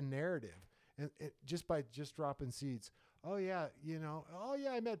set a narrative, and just by dropping seeds. Oh yeah, you know. Oh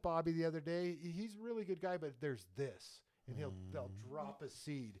yeah, I met Bobby the other day. He's a really good guy, but there's this, and they'll drop a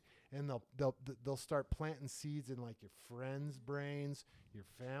seed, and they'll start planting seeds in like your friends' brains, your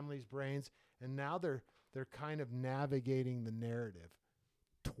family's brains, and now they're kind of navigating the narrative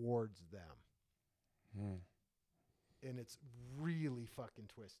towards them, and it's really fucking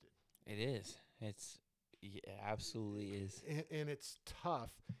twisted. It is. It absolutely is. And it's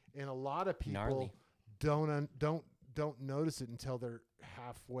tough, and a lot of people Gnarly. don't notice it until they're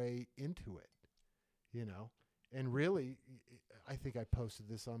halfway into it, you know. And really, I think I posted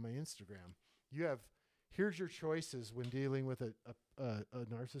this on my Instagram. Here's your choices when dealing with a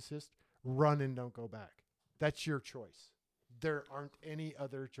narcissist: run and don't go back. That's your choice. There aren't any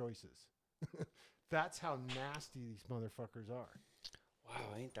other choices. That's how nasty these motherfuckers are.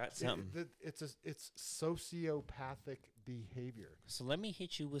 Wow, ain't that something? It's sociopathic behavior. So let me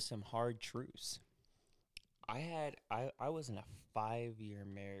hit you with some hard truths. I was in a 5-year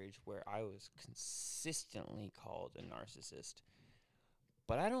marriage where I was consistently called a narcissist.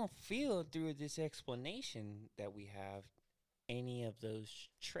 But I don't feel through this explanation that we have any of those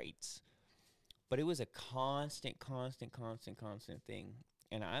traits. But it was a constant thing.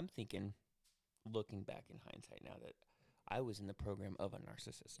 And I'm thinking, looking back in hindsight now, that I was in the program of a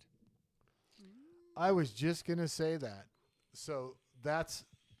narcissist. I was just going to say that. So that's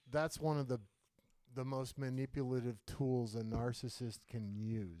one of the most manipulative tools a narcissist can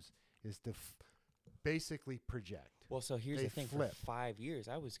use, is to basically project. Well, so here's They the thing. flip. For 5 years,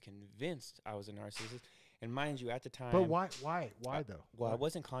 I was convinced I was a narcissist. And mind you, at the time... But why though? Well, Why? I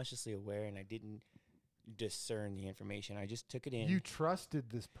wasn't consciously aware, and I didn't discern the information. I just took it in. You trusted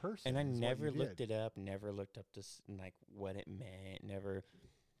this person. And I is what never you looked did. it up, never looked up this, like, what it meant, never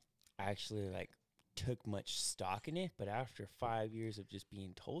actually, like, took much stock in it. But after 5 years of just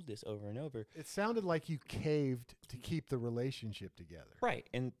being told this over and over... It sounded like you caved to keep the relationship together. Right.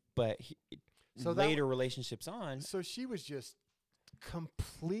 But So later relationships on... So she was just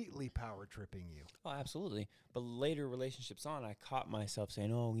completely power tripping you. Oh, absolutely. But later relationships on, I caught myself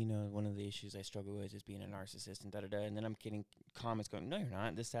saying, oh, one of the issues I struggle with is being a narcissist and da-da-da. And then I'm getting comments going, no, you're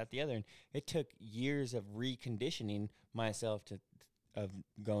not, this, that, the other. And it took years of reconditioning myself of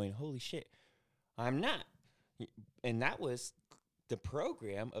going, holy shit, I'm not. And that was the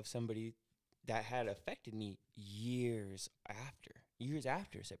program of somebody that had affected me years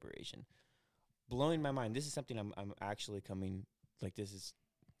after separation. Blowing my mind. This is something I'm actually coming... Like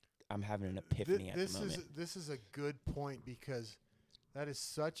I'm having an epiphany at the moment. This is a good point, because that is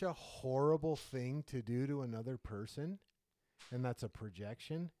such a horrible thing to do to another person, and that's a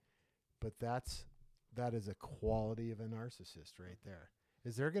projection. But that is a quality of a narcissist right there.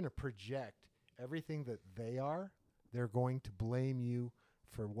 Is they're going to project everything that they are. They're going to blame you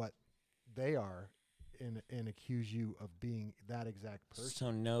for what they are, and accuse you of being that exact person. So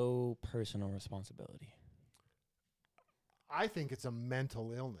no personal responsibility. I think it's a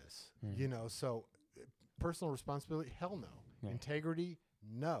mental illness, so personal responsibility, hell no. Right. Integrity,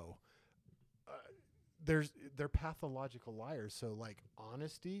 no. They're pathological liars. So like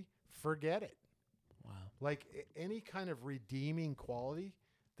honesty, forget it. Wow. Like any kind of redeeming quality,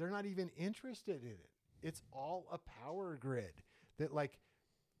 they're not even interested in it. It's all a power grid. That like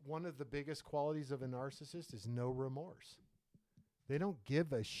one of the biggest qualities of a narcissist is no remorse. They don't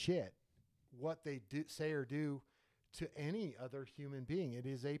give a shit what they do, say or do to any other human being. It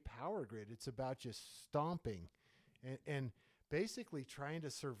is a power grid. It's about just stomping and basically trying to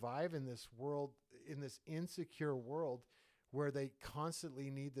survive in this world, in this insecure world where they constantly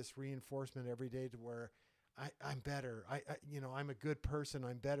need this reinforcement every day to where I'm better. I'm a good person.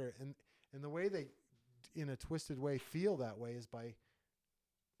 I'm better. And the way they, in a twisted way, feel that way is by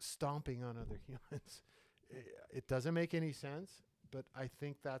stomping on other humans. It doesn't make any sense, but I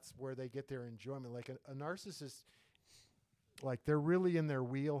think that's where they get their enjoyment. Like a narcissist, like they're really in their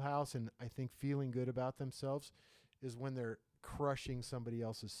wheelhouse, and I think feeling good about themselves is when they're crushing somebody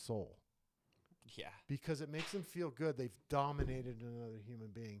else's soul. Yeah. Because it makes them feel good. They've dominated another human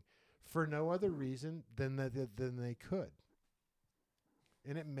being for no other reason than they could.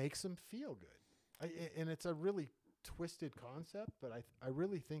 And it makes them feel good. And it's a really twisted concept, but I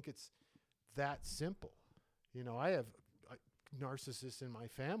really think it's that simple. I have narcissists in my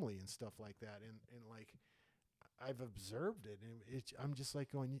family and stuff like that. And like, I've observed it, and I'm just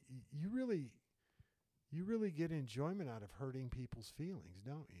like going, you really get enjoyment out of hurting people's feelings,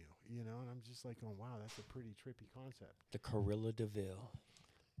 don't you? And I'm just like going, wow, that's a pretty trippy concept. The Corilla DeVille.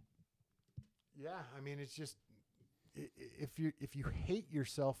 Yeah, I mean, it's just if you hate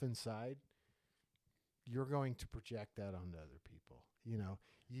yourself inside, you're going to project that onto other people.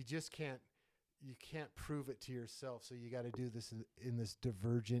 You just can't prove it to yourself. So you got to do this in this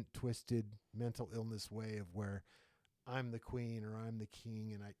divergent, twisted mental illness way of where I'm the queen or I'm the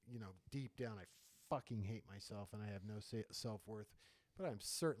king, and deep down I fucking hate myself and I have no self-worth, but I'm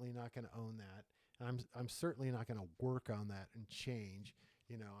certainly not going to own that. And I'm certainly not going to work on that and change.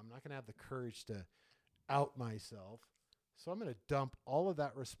 I'm not going to have the courage to out myself. So I'm going to dump all of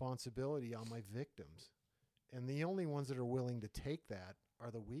that responsibility on my victims. And the only ones that are willing to take that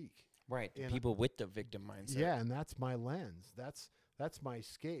are the weak. Right. And people with the victim mindset. Yeah, and that's my lens. That's my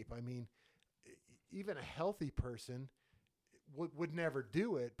escape. I mean, even a healthy person would never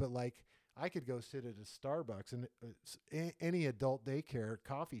do it, but like I could go sit at a Starbucks and any adult daycare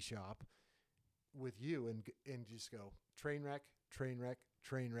coffee shop with you and just go train wreck,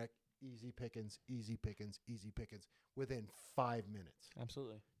 easy pickings, within 5 minutes.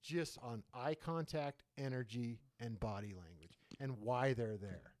 Absolutely. Just on eye contact, energy, and body language, and why they're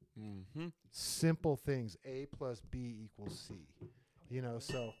there. Mm-hmm. Simple things. A plus B equals C.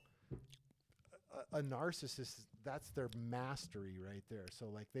 So a narcissist, that's their mastery right there. So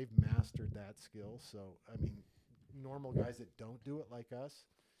like they've mastered that skill. So, I mean, normal guys that don't do it like us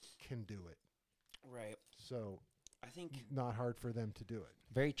can do it. Right. So I think not hard for them to do it.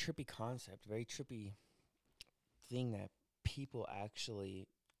 Very trippy concept, very trippy thing that people actually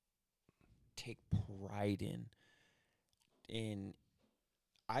take pride in. And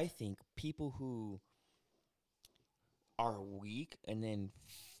I think people who are weak and then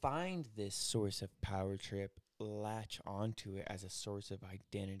find this source of power trip latch onto it as a source of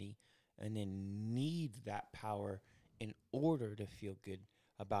identity and then need that power in order to feel good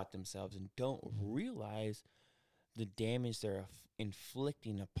about themselves and don't realize the damage they're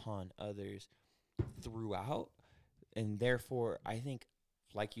inflicting upon others throughout. And therefore, I think,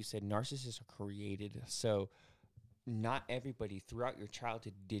 like you said, narcissists are created. So not everybody throughout your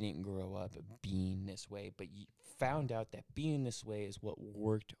childhood didn't grow up being this way, but you found out that being this way is what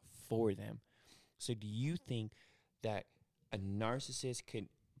worked for them. So do you think that a narcissist could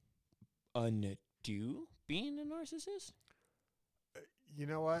undo being a narcissist? You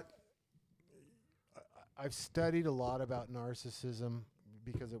know what? I've studied a lot about narcissism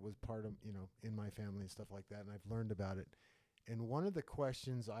because it was part of, in my family and stuff like that, and I've learned about it. And one of the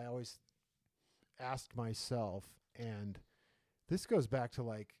questions I always asked myself, and this goes back to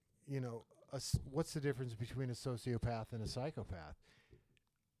like, what's the difference between a sociopath and a psychopath?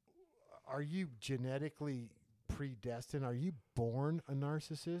 Are you genetically predestined? Are you born a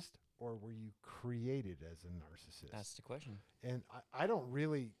narcissist, or were you created as a narcissist? That's the question. And I don't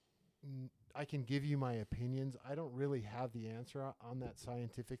really, I can give you my opinions. I don't really have the answer on that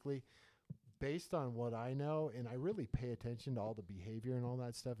scientifically. Based on what I know, and I really pay attention to all the behavior and all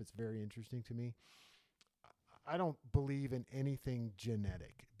that stuff, it's very interesting to me. I don't believe in anything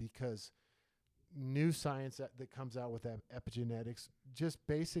genetic because new science that comes out with epigenetics just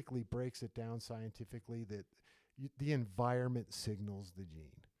basically breaks it down scientifically that the environment signals the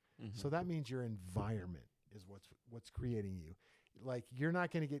gene. Mm-hmm. So that means your environment is what's creating you. Like, you're not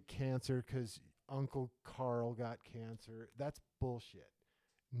going to get cancer because Uncle Carl got cancer. That's bullshit.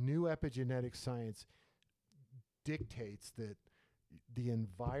 New epigenetic science dictates that the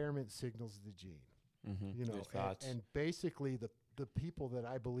environment signals the gene. Mm-hmm. And basically the people that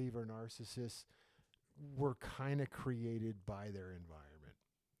I believe are narcissists were kind of created by their environment.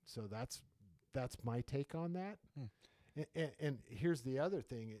 So that's my take on that. And here's the other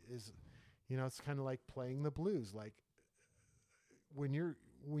thing is, it's kind of like playing the blues. Like when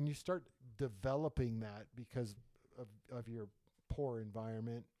you start developing that because of your poor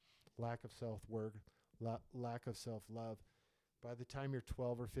environment, lack of self-worth, lack of self-love, by the time you're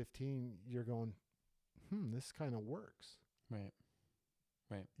 12 or 15, you're going, this kind of works. Right.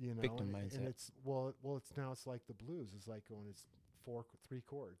 Victim mindset. And it's it's like the blues. It's like going, it's 3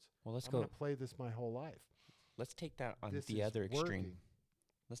 chords. Well, I'm going to play this my whole life. Let's take that on This the is other extreme. working.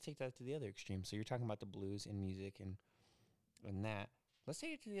 Let's take that to the other extreme. So you're talking about the blues in music and that. Let's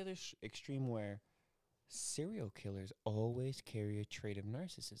take it to the other extreme where serial killers always carry a trait of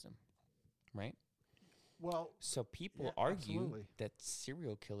narcissism, right? Well, so people argue absolutely. that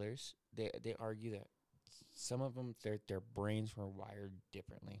serial killers, they argue that some of them, their brains were wired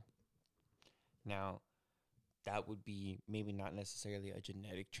differently. Now, that would be maybe not necessarily a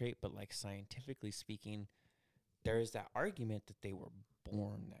genetic trait, but like scientifically speaking, there is that argument that they were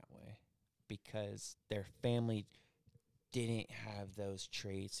born that way because their family didn't have those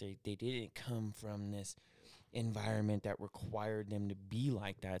traits. They didn't come from this environment that required them to be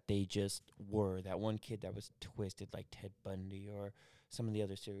like that. They just were. That one kid that was twisted like Ted Bundy or some of the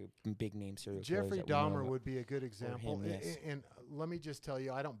other big name serial killers. Jeffrey Dahmer would be a good example. Him, yes. And let me just tell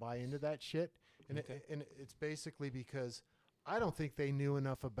you, I don't buy into that shit. And, Okay. and it's basically because I don't think they knew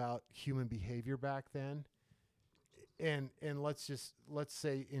enough about human behavior back then. And let's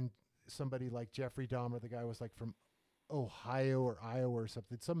say in somebody like Jeffrey Dahmer, the guy was like from Ohio or Iowa or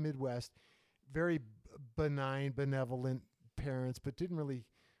something, some Midwest, very benign, benevolent parents, but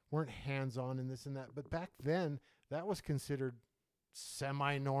weren't hands-on in this and that. But back then, that was considered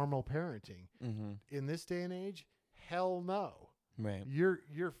semi-normal parenting. Mm-hmm. In this day and age, hell no. Right.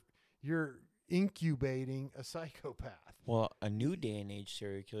 You're incubating a psychopath. Well, a new day and age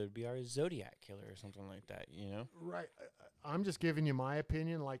serial killer would be our Zodiac killer or something like that, Right. I'm just giving you my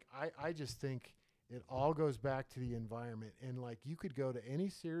opinion. Like, I just think it all goes back to the environment. And, like, you could go to any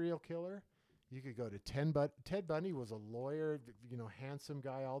serial killer. You could go to Ted Bundy was a lawyer, handsome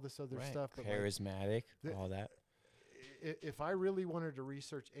guy, all this other stuff. But charismatic, all that. If I really wanted to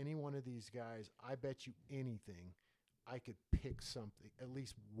research any one of these guys, I bet you anything I could pick something, at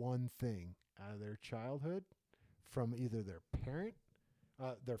least one thing out of their childhood from either their parent,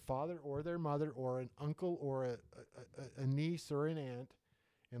 their father or their mother or an uncle or a niece or an aunt.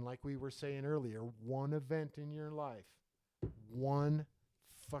 And like we were saying earlier, one event in your life, one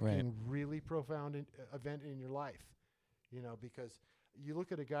fucking really profound event in your life, because you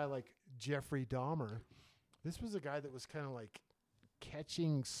look at a guy like Jeffrey Dahmer. This was a guy that was kind of like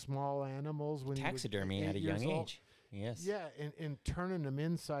catching small animals when taxidermy he was at a young age. Yes. Yeah, and turning them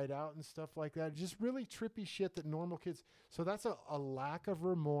inside out and stuff like that. Just really trippy shit that normal kids. So that's a lack of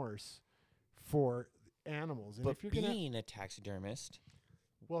remorse for animals. And But if you're gonna, being a taxidermist,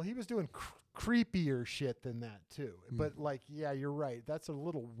 well, he was doing creepier shit than that too. Mm. But like, yeah, you're right. That's a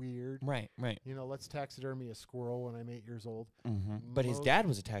little weird. right. You know, let's taxidermy a squirrel when I'm 8 years old. Mm-hmm. But his Most- dad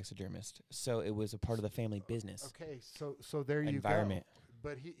was a taxidermist, so it was a part of the family business. Okay, so there you Environment. go.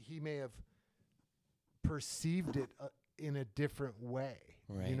 But he may have perceived it in a different way.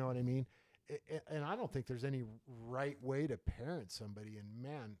 Right. You know what I mean? And I don't think there's any right way to parent somebody. And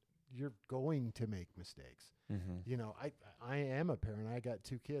man, you're going to make mistakes. Mm-hmm. You know, I am a parent. I got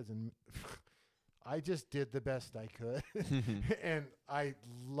 2 kids, and I just did the best I could. And I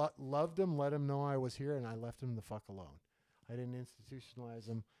loved them, let them know I was here, and I left them the fuck alone. I didn't institutionalize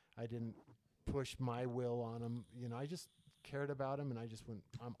them. I didn't push my will on them. You know, I just cared about them, and I just went,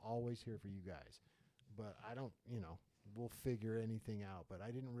 I'm always here for you guys. But I don't, you know, we'll figure anything out. But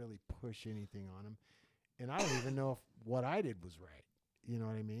I didn't really push anything on them. And I don't even know if what I did was right. You know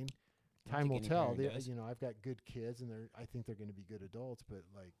what I mean? I don't Time think will any tell. parent does. You know, I've got good kids, and I think they're going to be good adults. But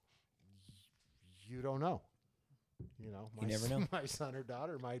like, you don't know. You know, You never know. My son or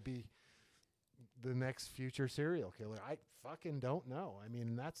daughter might be the next future serial killer. I fucking don't know. I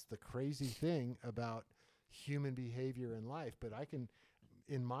mean, that's the crazy thing about human behavior in life. But I can,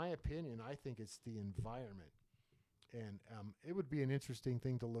 in my opinion, I think it's the environment. And it would be an interesting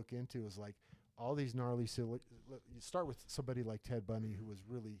thing to look into is like all these gnarly, you start with somebody like Ted Bundy, who was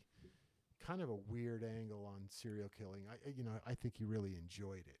really kind of a weird angle on serial killing. I think he really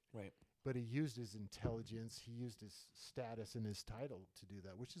enjoyed it. Right. But he used his intelligence, he used his status and his title to do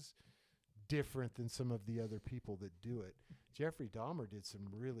that, which is different than some of the other people that do it. Jeffrey Dahmer did some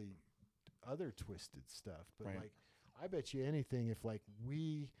really other twisted stuff. But Right. like, I bet you anything, if like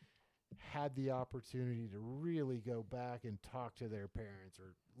we had the opportunity to really go back and talk to their parents,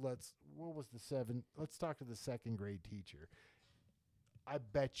 or let's talk to the 2nd grade teacher. I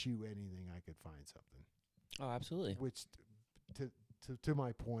bet you anything I could find something. Oh, absolutely. Which, to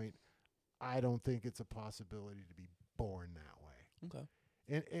my point, I don't think it's a possibility to be born that way.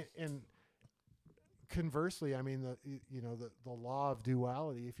 Okay. And conversely, I mean, the law of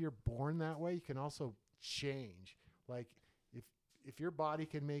duality. If you're born that way, you can also change. Like if your body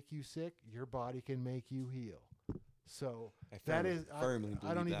can make you sick, your body can make you heal. So I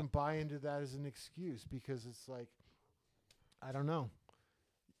don't even buy into that as an excuse, because it's like, I don't know.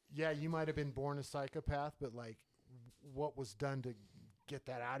 Yeah, you might have been born a psychopath, but like, what was done to get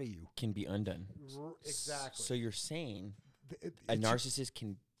that out of you can be undone. Exactly. So you're saying a it's narcissist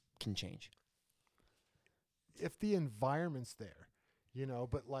can change. if the environment's there, you know,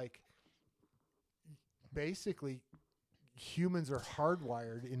 but like basically humans are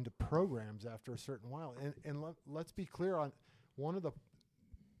hardwired into programs after a certain while. And let's be clear on one of the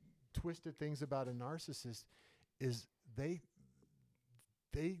twisted things about a narcissist is they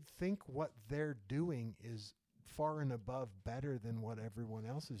think what they're doing is far and above better than what everyone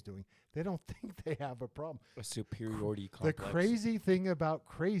else is doing. They don't think they have a problem. A superiority complex. The crazy thing about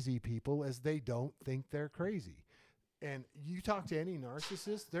crazy people is they don't think they're crazy. And you talk to any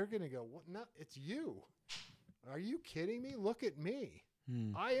narcissist, they're going to go, "What? No, it's you. Are you kidding me? Look at me.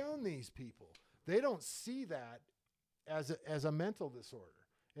 I own these people." They don't see that as a mental disorder.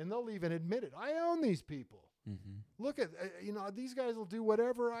 And they'll even admit it. I own these people. Mm-hmm. Look at, these guys will do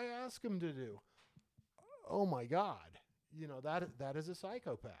whatever I ask them to do. Oh my God. That is a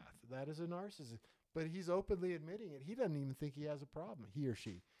psychopath. That is a narcissist. But he's openly admitting it. He doesn't even think he has a problem, he or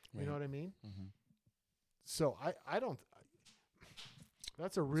she. You know what I mean? Mm-hmm. So I don't,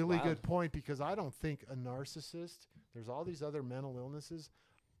 that's a really good point, because I don't think a narcissist, there's all these other mental illnesses.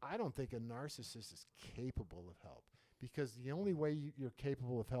 I don't think a narcissist is capable of help, because the only way you're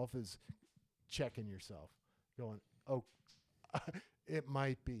capable of help is checking yourself, going, oh, it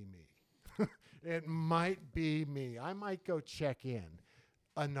might be me. It might be me. I might go check in.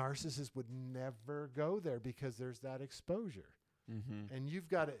 A narcissist would never go there because there's that exposure. Mm-hmm. And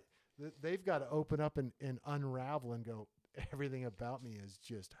they've got to open up and unravel and go, everything about me is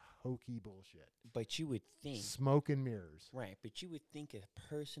just hokey bullshit. But you would think. Smoke and mirrors. Right. But you would think a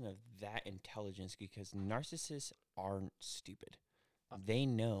person of that intelligence, because narcissists aren't stupid. They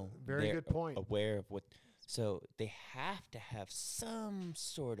know. Very good point. Aware of what. So they have to have some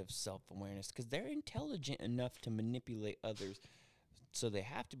sort of self-awareness, because they're intelligent enough to manipulate others. So they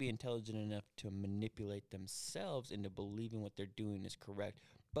have to be intelligent enough to manipulate themselves into believing what they're doing is correct.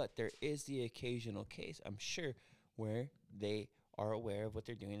 But there is the occasional case, I'm sure, where they are aware of what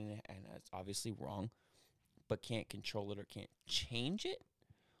they're doing and it's obviously wrong, but can't control it or can't change it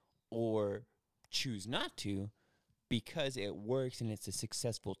or choose not to, because it works and it's a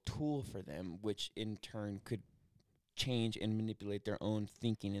successful tool for them, which in turn could change and manipulate their own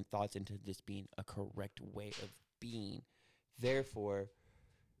thinking and thoughts into this being a correct way of being. Therefore,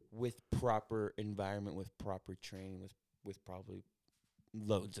 with proper environment, with proper training, with probably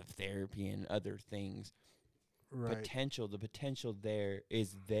loads of therapy and other things, Right. the potential there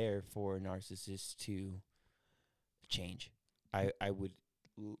is there for narcissists to change. I would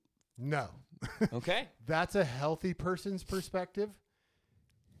No. okay. That's a healthy person's perspective.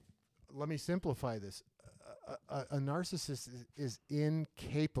 Let me simplify this. A narcissist is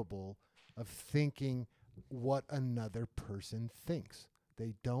incapable of thinking what another person thinks.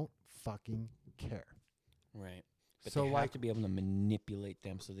 They don't fucking care. Right. But So they have like to be able to manipulate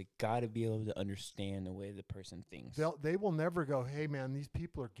them, so they got to be able to understand the way the person thinks. they will never go, hey man, these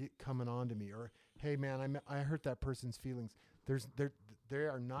people are coming on to me, or hey man, I hurt that person's feelings. They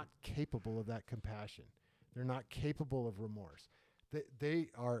are not capable of that compassion. They're not capable of remorse. They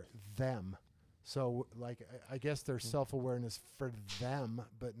are them. So like I guess there's self-awareness for them,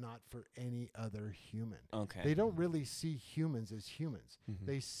 but not for any other human. Okay. They don't really see humans as humans. Mhm.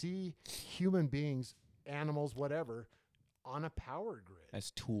 They see human beings, animals, whatever, on a power grid.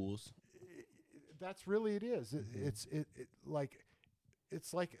 As tools. That's really it is.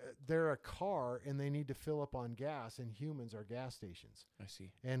 It's like they're a car and they need to fill up on gas, and humans are gas stations. I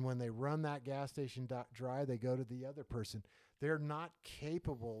see. And when they run that gas station dry, they go to the other person. They're not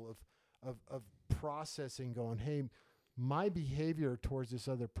capable of processing, going, hey, my behavior towards this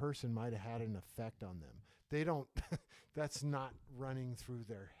other person might have had an effect on them. They don't, that's not running through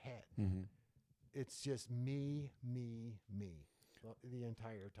their head. Mm-hmm. It's just me the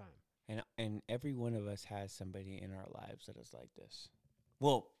entire time. And every one of us has somebody in our lives that is like this.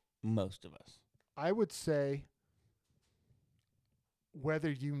 Well, most of us. I would say whether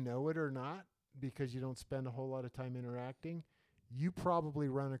you know it or not, because you don't spend a whole lot of time interacting, you probably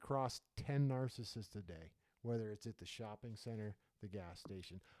run across 10 narcissists a day, whether it's at the shopping center, the gas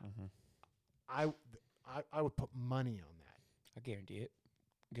station. Mm-hmm. I would put money on that. I guarantee it.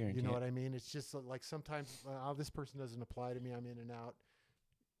 Guarantee You know it. what I mean? It's just like sometimes, this person doesn't apply to me. I'm in and out.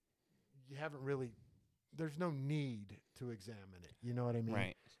 You haven't really, there's no need to examine it. You know what I mean?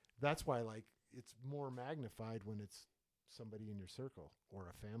 Right. That's why like it's more magnified when it's somebody in your circle or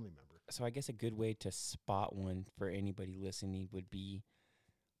a family member. So I guess a good way to spot one for anybody listening would be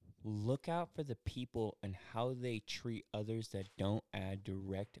look out for the people and how they treat others that don't add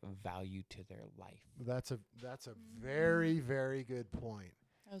direct value to their life. That's a very, very good point.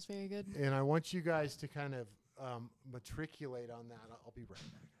 That was very good. And I want you guys to kind of matriculate on that. I'll be right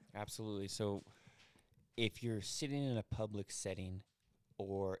back. Absolutely. So if you're sitting in a public setting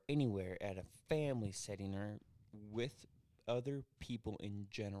or anywhere at a family setting or with other people in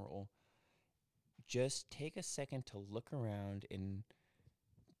general, just take a second to look around and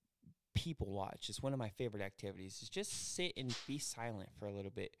people watch. It's one of my favorite activities. Is just sit and be silent for a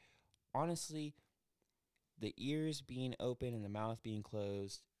little bit. Honestly, the ears being open and the mouth being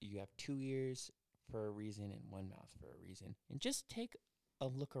closed, you have 2 ears for a reason and 1 mouth for a reason. And just take a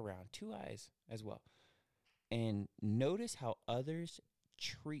look around, 2 eyes as well. And notice how others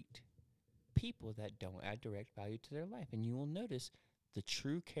treat people that don't add direct value to their life. And you will notice the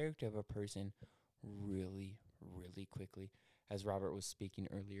true character of a person really, really quickly. As Robert was speaking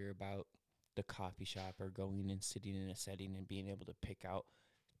earlier about the coffee shop or going and sitting in a setting and being able to pick out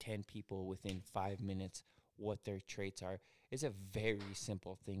 10 people within 5 minutes what their traits are, is a very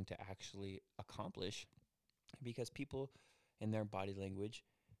simple thing to actually accomplish, because people in their body language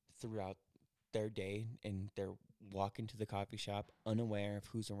throughout their day and they're walking to the coffee shop unaware of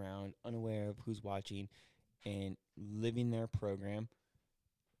who's around, unaware of who's watching, and living their program,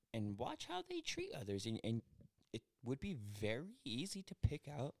 and watch how they treat others. And it would be very easy to pick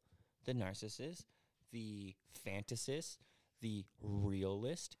out the narcissist, the fantasist, the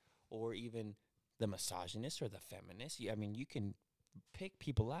realist, or even the misogynist or the feminist. I mean, you can pick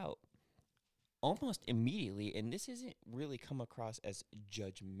people out almost immediately, and this isn't really come across as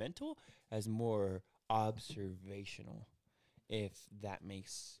judgmental, as more observational, if that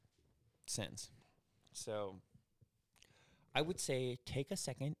makes sense. So I would say take a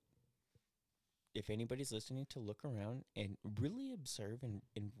second, if anybody's listening, to look around and really observe and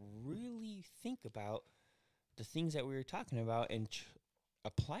really think about the things that we were talking about and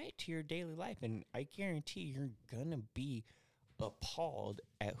apply it to your daily life. And I guarantee you're going to be appalled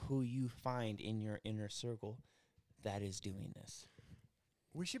at who you find in your inner circle that is doing this.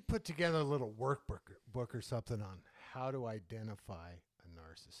 We should put together a little workbook or something on how to identify a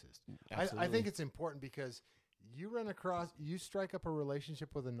narcissist. I think it's important because you strike up a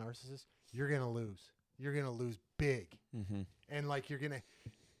relationship with a narcissist, you're going to lose. You're going to lose big. Mm-hmm. And like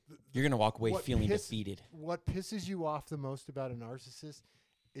You're going to walk away what feeling defeated. What pisses you off the most about a narcissist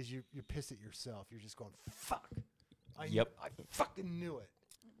is you piss at yourself. You're just going, fuck. I fucking knew it.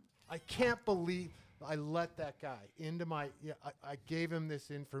 I can't believe I let that guy into my, I gave him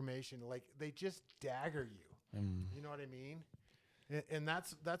this information. Like, they just dagger you. You know what I mean? And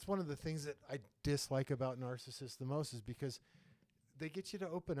that's one of the things that I dislike about narcissists the most, is because they get you to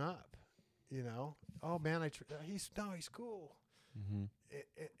open up, you know? Oh man, he's cool.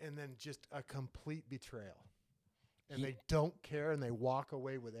 And then just a complete betrayal. And they don't care, and they walk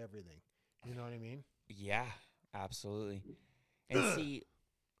away with everything. You know what I mean? Yeah, absolutely. And see,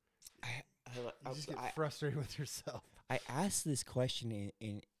 you just get frustrated with yourself. I asked this question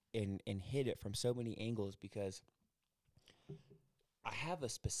and hit it from so many angles because I have a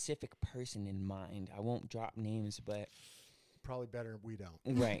specific person in mind. I won't drop names, but probably better we don't.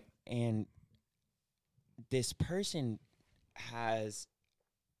 Right. And this person has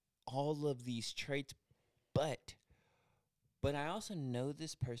all of these traits, but I also know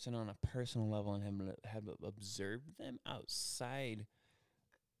this person on a personal level and have observed them outside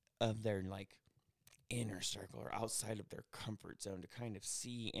of their like inner circle or outside of their comfort zone to kind of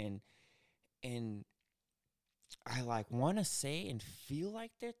see and I like want to say and feel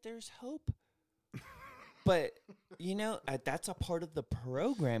like that there's hope. But, you know, that's a part of the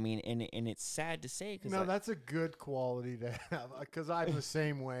programming, and it's sad to say. No, that's a good quality to have, because I'm the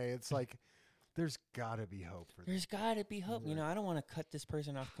same way. It's like, there's got to be hope for There's got to be hope. Right. You know, I don't want to cut this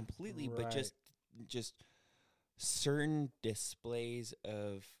person off completely, but just certain displays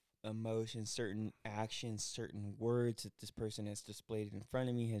of emotion, certain actions, certain words that this person has displayed in front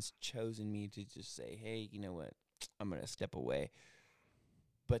of me has chosen me to just say, hey, you know what, I'm going to step away.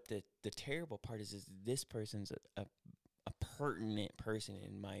 But the terrible part is this person's a pertinent person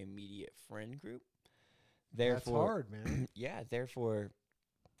in my immediate friend group. Therefore, that's hard, man. Yeah, therefore,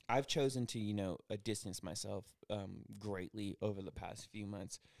 I've chosen to, you know, distance myself greatly over the past few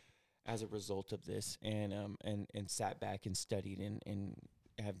months as a result of this, and sat back and studied and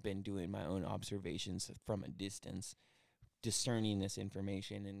have been doing my own observations from a distance, discerning this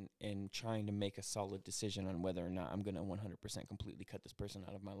information and trying to make a solid decision on whether or not I'm going to 100% completely cut this person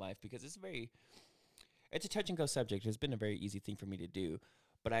out of my life, because it's a touch and go subject. It's been a very easy thing for me to do,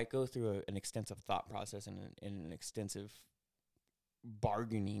 but I go through an extensive thought process and an extensive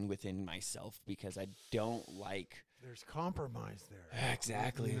bargaining within myself, because I don't like. There's compromise there.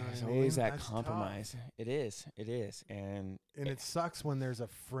 Exactly. You know there's always that compromise. Tough. It is. And it sucks when there's a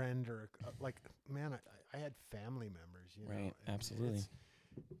friend or like, man, I had family members, you know. Right, absolutely.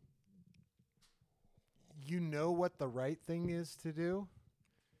 You know what the right thing is to do,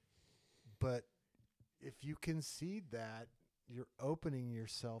 but if you concede that, you're opening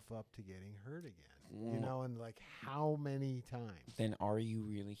yourself up to getting hurt again. You know, and like, how many times? Then are you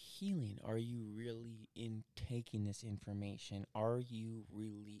really healing? Are you really taking this information? Are you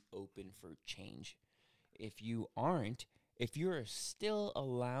really open for change? If you aren't, if you're still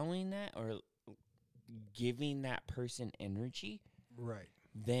allowing that or giving that person energy, right,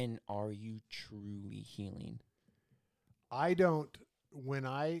 then are you truly healing? When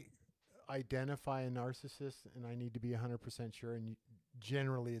I identify a narcissist and I need to be 100% sure, and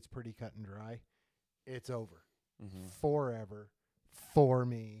generally it's pretty cut and dry, it's over. Forever, for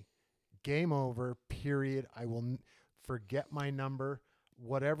me, game over, period. I will forget my number,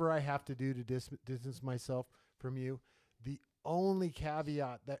 whatever I have to do to distance myself from you. The only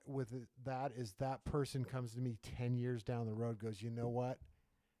caveat that is that person comes to me 10 years down the road, goes, you know what?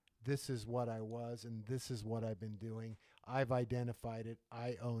 This is what I was, and this is what I've been doing. I've identified it.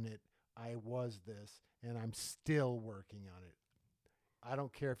 I own it. I was this, and I'm still working on it. I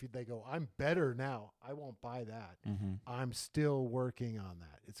don't care if they go, I'm better now. I won't buy that. I'm still working on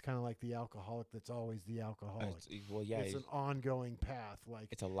that. It's kind of like the alcoholic that's always the alcoholic. It's an ongoing path. Like,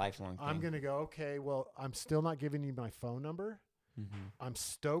 it's a lifelong thing. I'm going to go, okay, well, I'm still not giving you my phone number. I'm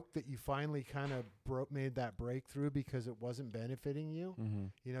stoked that you finally kind of made that breakthrough, because it wasn't benefiting you.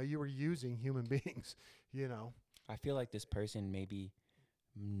 You know, you were using human beings, you know. I feel like this person maybe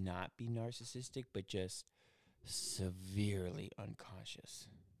not be narcissistic, but just severely unconscious.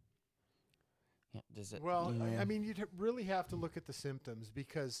 Yeah, does it? Well, I mean, you'd really have to look at the symptoms,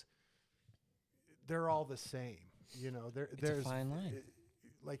 because they're all the same. You know, there's a fine line.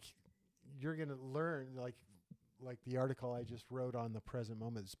 Like, you're gonna learn, like the article I just wrote on the present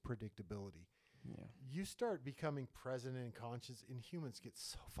moment is predictability. Yeah. You start becoming present and conscious, and humans get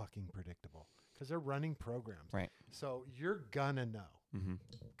so fucking predictable because they're running programs. Right. So you're gonna know,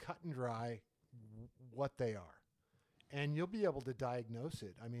 cut and dry, what they are. And you'll be able to diagnose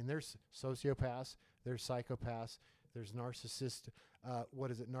it. I mean, there's sociopaths, there's psychopaths, There's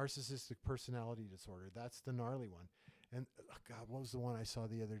what is it? Narcissistic personality disorder. That's the gnarly one. And God, what was the one I saw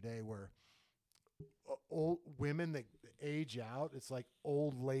the other day where old women that age out? It's like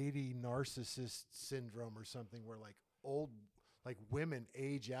old lady narcissist syndrome or something, where like women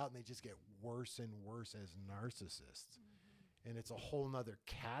age out and they just get worse and worse as narcissists, and it's a whole nother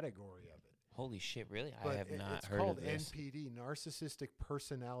category of it. Holy shit! Really, But I have not it's heard called of this. NPD, narcissistic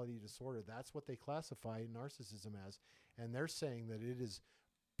personality disorder. That's what they classify narcissism as, and they're saying that it is,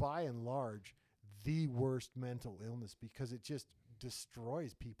 by and large, the worst mental illness because it just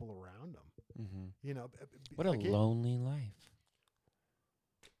destroys people around them. Mm-hmm. You know, What a lonely life.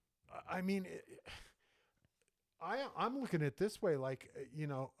 I mean, I'm looking at it this way, like,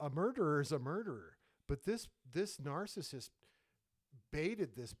 a murderer is a murderer, but this narcissist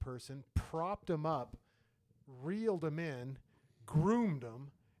baited this person, propped him up, reeled him in, groomed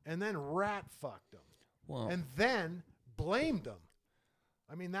him, and then rat fucked him, Well, and then blamed him.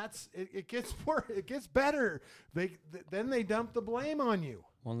 I mean, it gets worse. It gets better. Then they dump the blame on you.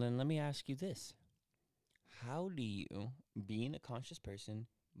 well, then let me ask you this: how do you, being a conscious person,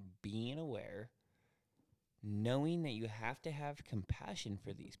 being aware, knowing that you have to have compassion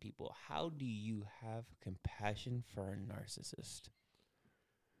for these people, how do you have compassion for a narcissist?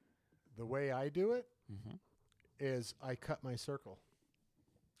 The way I do it Mm-hmm. is I cut my circle.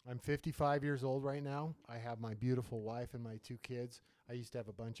 I'm 55 years old right now. I have my beautiful wife and my 2 kids. I used to have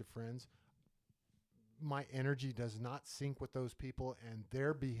a bunch of friends. My energy does not sync with those people, and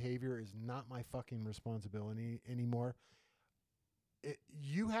their behavior is not my fucking responsibility anymore.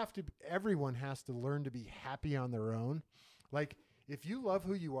 Everyone has to learn to be happy on their own. Like, if you love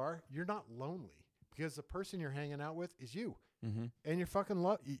who you are, you're not lonely because the person you're hanging out with is you. Mm-hmm. And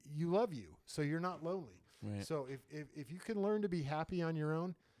you're you love you, so you're not lonely. Right. So if you can learn to be happy on your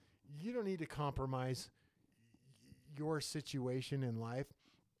own, you don't need to compromise your situation in life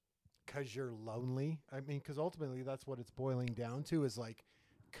because you're lonely. I mean, because ultimately that's what it's boiling down to, is like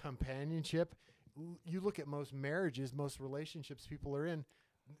companionship. You look at most marriages, most relationships people are in,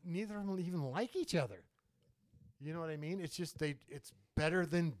 neither of them even like each other. You know what I mean? It's just it's better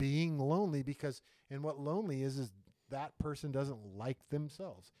than being lonely, and what lonely is that person doesn't like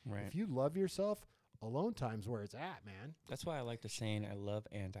themselves. Right. If you love yourself, alone time's where it's at, man. That's why I like the saying, I love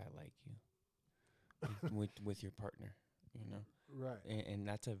and I like you with your partner, you know? Right. And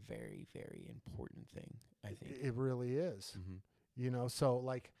that's a very, very important thing, I think. It really is. Mm-hmm. So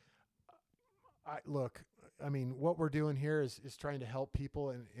like, I mean, what we're doing here is trying to help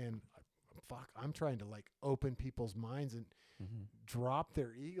people, and I'm trying to like open people's minds and Mm-hmm. drop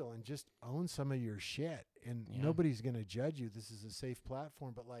their ego and just own some of your shit. And Yeah. nobody's going to judge you. This is a safe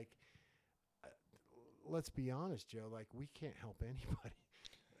platform, but like, let's be honest, Joe, like we can't help anybody.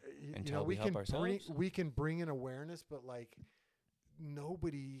 Until we help ourselves. We can bring in awareness, but like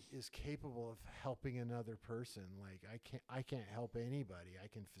nobody is capable of helping another person. Like I can't help anybody. I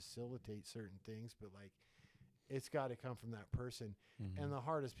can facilitate certain things, but like it's got to come from that person. Mm-hmm. And the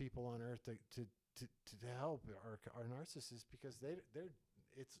hardest people on earth to help are narcissists, because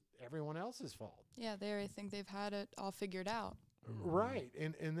it's everyone else's fault. Yeah, I think they've had it all figured out. Mm-hmm. Right.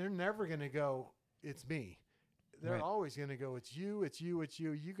 And they're never going to go, it's me. They're Right. always going to go, it's you, it's you, it's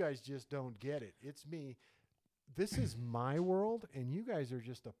you. You guys just don't get it. It's me. This is my world, and you guys are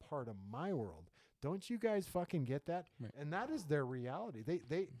just a part of my world. Don't you guys fucking get that? Right. And that is their reality.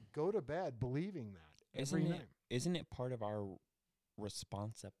 They go to bed believing that every night. Isn't it part of our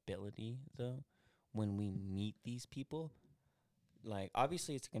responsibility, though, when we meet these people? Like,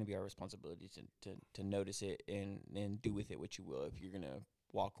 obviously, it's going to be our responsibility to notice it and do with it what you will. If you're going to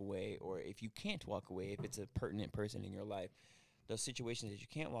walk away, or if you can't walk away, if it's a pertinent person in your life, those situations that you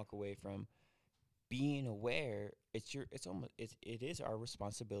can't walk away from, being aware, it is our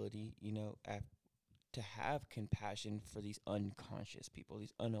responsibility, you know, to have compassion for these unconscious people,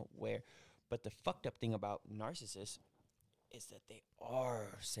 these unaware. But the fucked up thing about narcissists is that they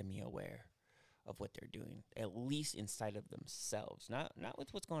are semi-aware of what they're doing, at least inside of themselves, not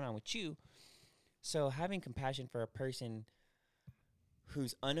with what's going on with you. So having compassion for a person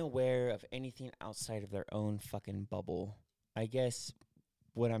who's unaware of anything outside of their own fucking bubble, I guess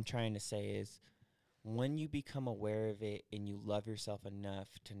what I'm trying to say is, when you become aware of it and you love yourself enough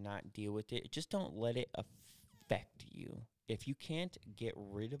to not deal with it, just don't let it affect you. If you can't get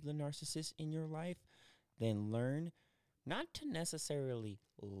rid of the narcissist in your life, then learn not to necessarily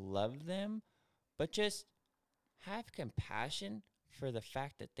love them, but just have compassion for the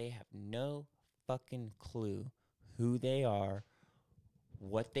fact that they have no fucking clue who they are,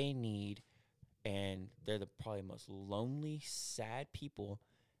 what they need, and they're the probably most lonely, sad people.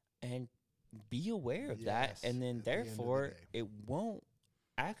 And be aware of that, Yes, and then at the end of the therefore day. it won't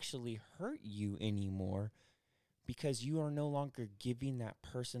actually hurt you anymore because you are no longer giving that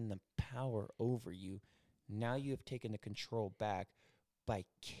person the power over you. Now you have taken the control back by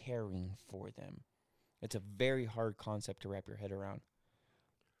caring for them. It's a very hard concept to wrap your head around.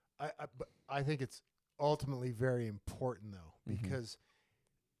 But I think it's ultimately very important though, Mhm. because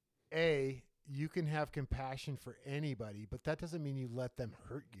you can have compassion for anybody, but that doesn't mean you let them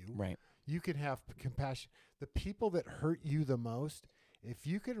hurt you. Right. You can have compassion. The people that hurt you the most, if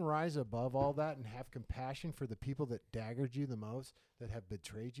you can rise above all that and have compassion for the people that daggered you the most, that have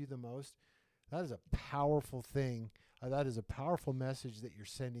betrayed you the most, that is a powerful thing. That is a powerful message that you're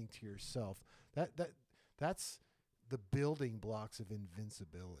sending to yourself. That's the building blocks of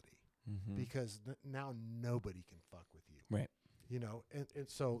invincibility, Mm-hmm. because now nobody can fuck with you. Right. You know, and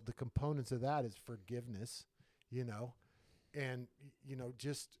so the components of that is forgiveness, you know, and, you know,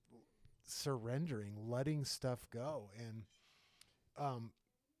 just surrendering, letting stuff go. And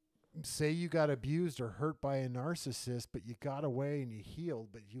say you got abused or hurt by a narcissist, but you got away and you healed,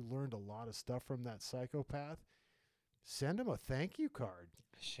 but you learned a lot of stuff from that psychopath. Send them a thank you card.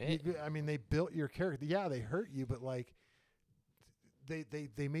 Shit. I mean, they built your character. Yeah, they hurt you, but like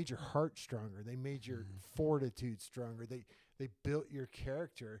they made your heart stronger. They made your fortitude stronger. They built your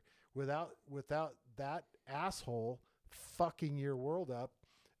character. Without that asshole fucking your world up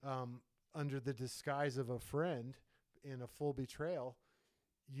under the disguise of a friend in a full betrayal,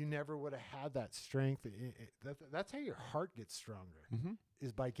 you never would have had that strength. That's how your heart gets stronger, Mm-hmm.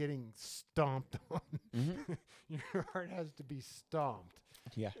 is by getting stomped on. Mm-hmm. Your heart has to be stomped.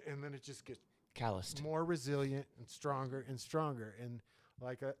 Yeah. And then it just gets Calloused. more resilient and stronger and stronger. And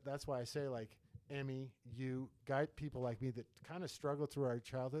like that's why I say, like, Emmy, you guide people like me that kind of struggle through our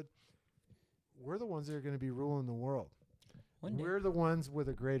childhood. We're the ones that are going to be ruling the world. One day. We're the ones with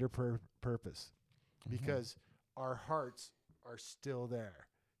a greater purpose, Mhm. because our hearts are still there.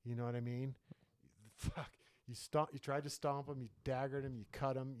 You know what I mean? Fuck. You tried to stomp them. You daggered them. You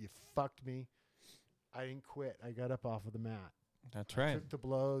cut them. You fucked me. I didn't quit. I got up off of the mat. That's I right. took the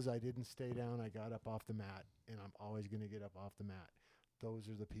blows. I didn't stay down. I got up off the mat, and I'm always going to get up off the mat. Those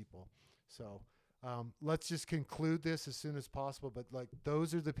are the people. So let's just conclude this as soon as possible. But like,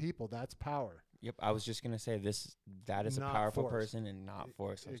 those are the people. That's power. Yep. I was just gonna say that is a Not powerful force. person and not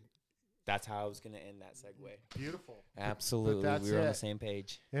force. That's how I was gonna end that segue. Beautiful. Absolutely. that's We were on the it. same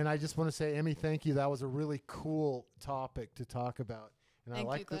page. And I just want to say, Emmy, thank you. That was a really cool topic to talk about. And Thank I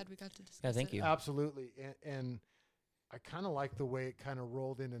like you. Glad we got to discuss Yeah, thank it. you. Absolutely. And I kind of like the way it kind of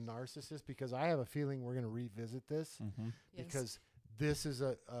rolled into narcissist, because I have a feeling we're going to revisit this, Mm-hmm. Yes. because this is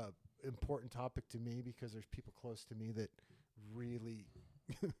a important topic to me, because there's people close to me that really,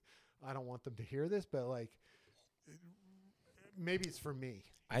 I don't want them to hear this, but like, maybe it's for me.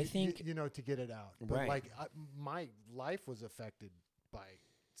 I think you know, to get it out. But Right. like, my life was affected by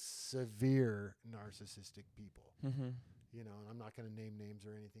severe narcissistic people. Mm-hmm. You know, and I'm not going to name names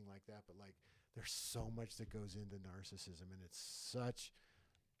or anything like that, but like, there's so much that goes into narcissism, and it's such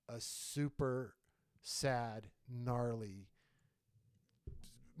a super sad, gnarly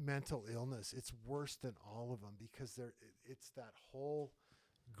mental illness. It's worse than all of them, because it's that whole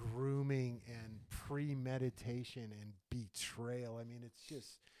grooming and premeditation and betrayal. I mean, it's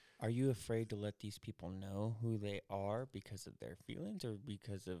just, Are you afraid to let these people know who they are because of their feelings or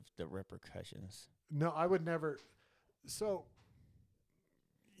because of the repercussions? no, I would never. So,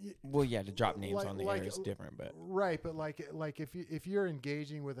 Well, yeah, to drop names Like- on the like- air is different, but right, but like if you're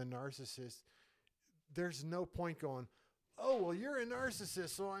engaging with a narcissist, there's no point going, oh, well, you're a narcissist,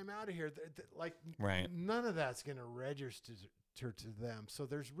 so I'm out of here. Like, Right. none of that's going to register to them. So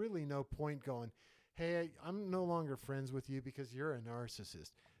there's really no point going, hey, I'm no longer friends with you because you're a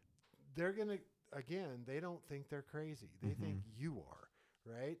narcissist. They're going to, again, they don't think they're crazy. They think you are,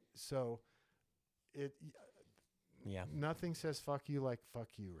 right? So yeah. nothing says fuck you like fuck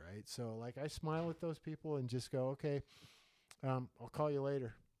you, right? So like, I smile at those people and just go, okay, I'll call you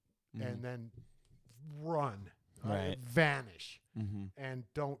later. And then run, Right. vanish, Mm-hmm. and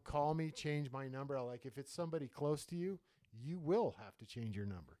don't call me, change my number. Like, if it's somebody close to you, you will have to change your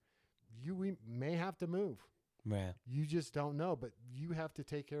number. We may have to move. Right. You just don't know, but you have to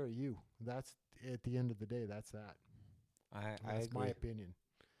take care of you. That's, at the end of the day, that's that. I That's agree. my opinion.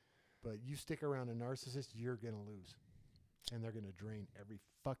 But you stick around a narcissist, you're going to lose. And they're going to drain every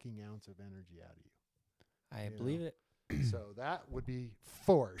fucking ounce of energy out of you. I you believe know. it. So that would be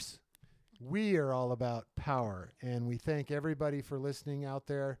force. We are all about power. And we thank everybody for listening out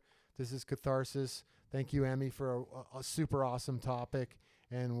there. This is Catharsis. Thank you, Emmy, for a super awesome topic.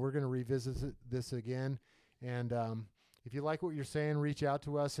 And we're going to revisit this again. And if you like what you're saying, reach out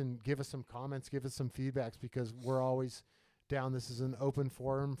to us and give us some comments, give us some feedbacks, because we're always down. This is an open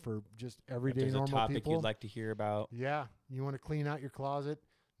forum for just everyday If there's normal a topic people. you'd like to hear about. Yeah, you want to clean out your closet,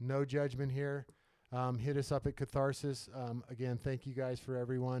 no judgment here. Hit us up at Catharsis. Again, thank you guys for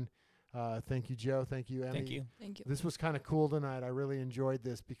everyone. Thank you, Joe. Thank you, Emmy. Thank you. Thank you. This was kind of cool tonight. I really enjoyed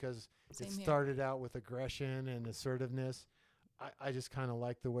this because Same it here. started out with aggression and assertiveness. I just kind of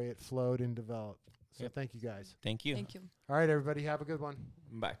like the way it flowed and developed. So Yep. thank you guys. Thank you. Thank you. All right, everybody, have a good one.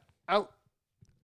 Bye. Out.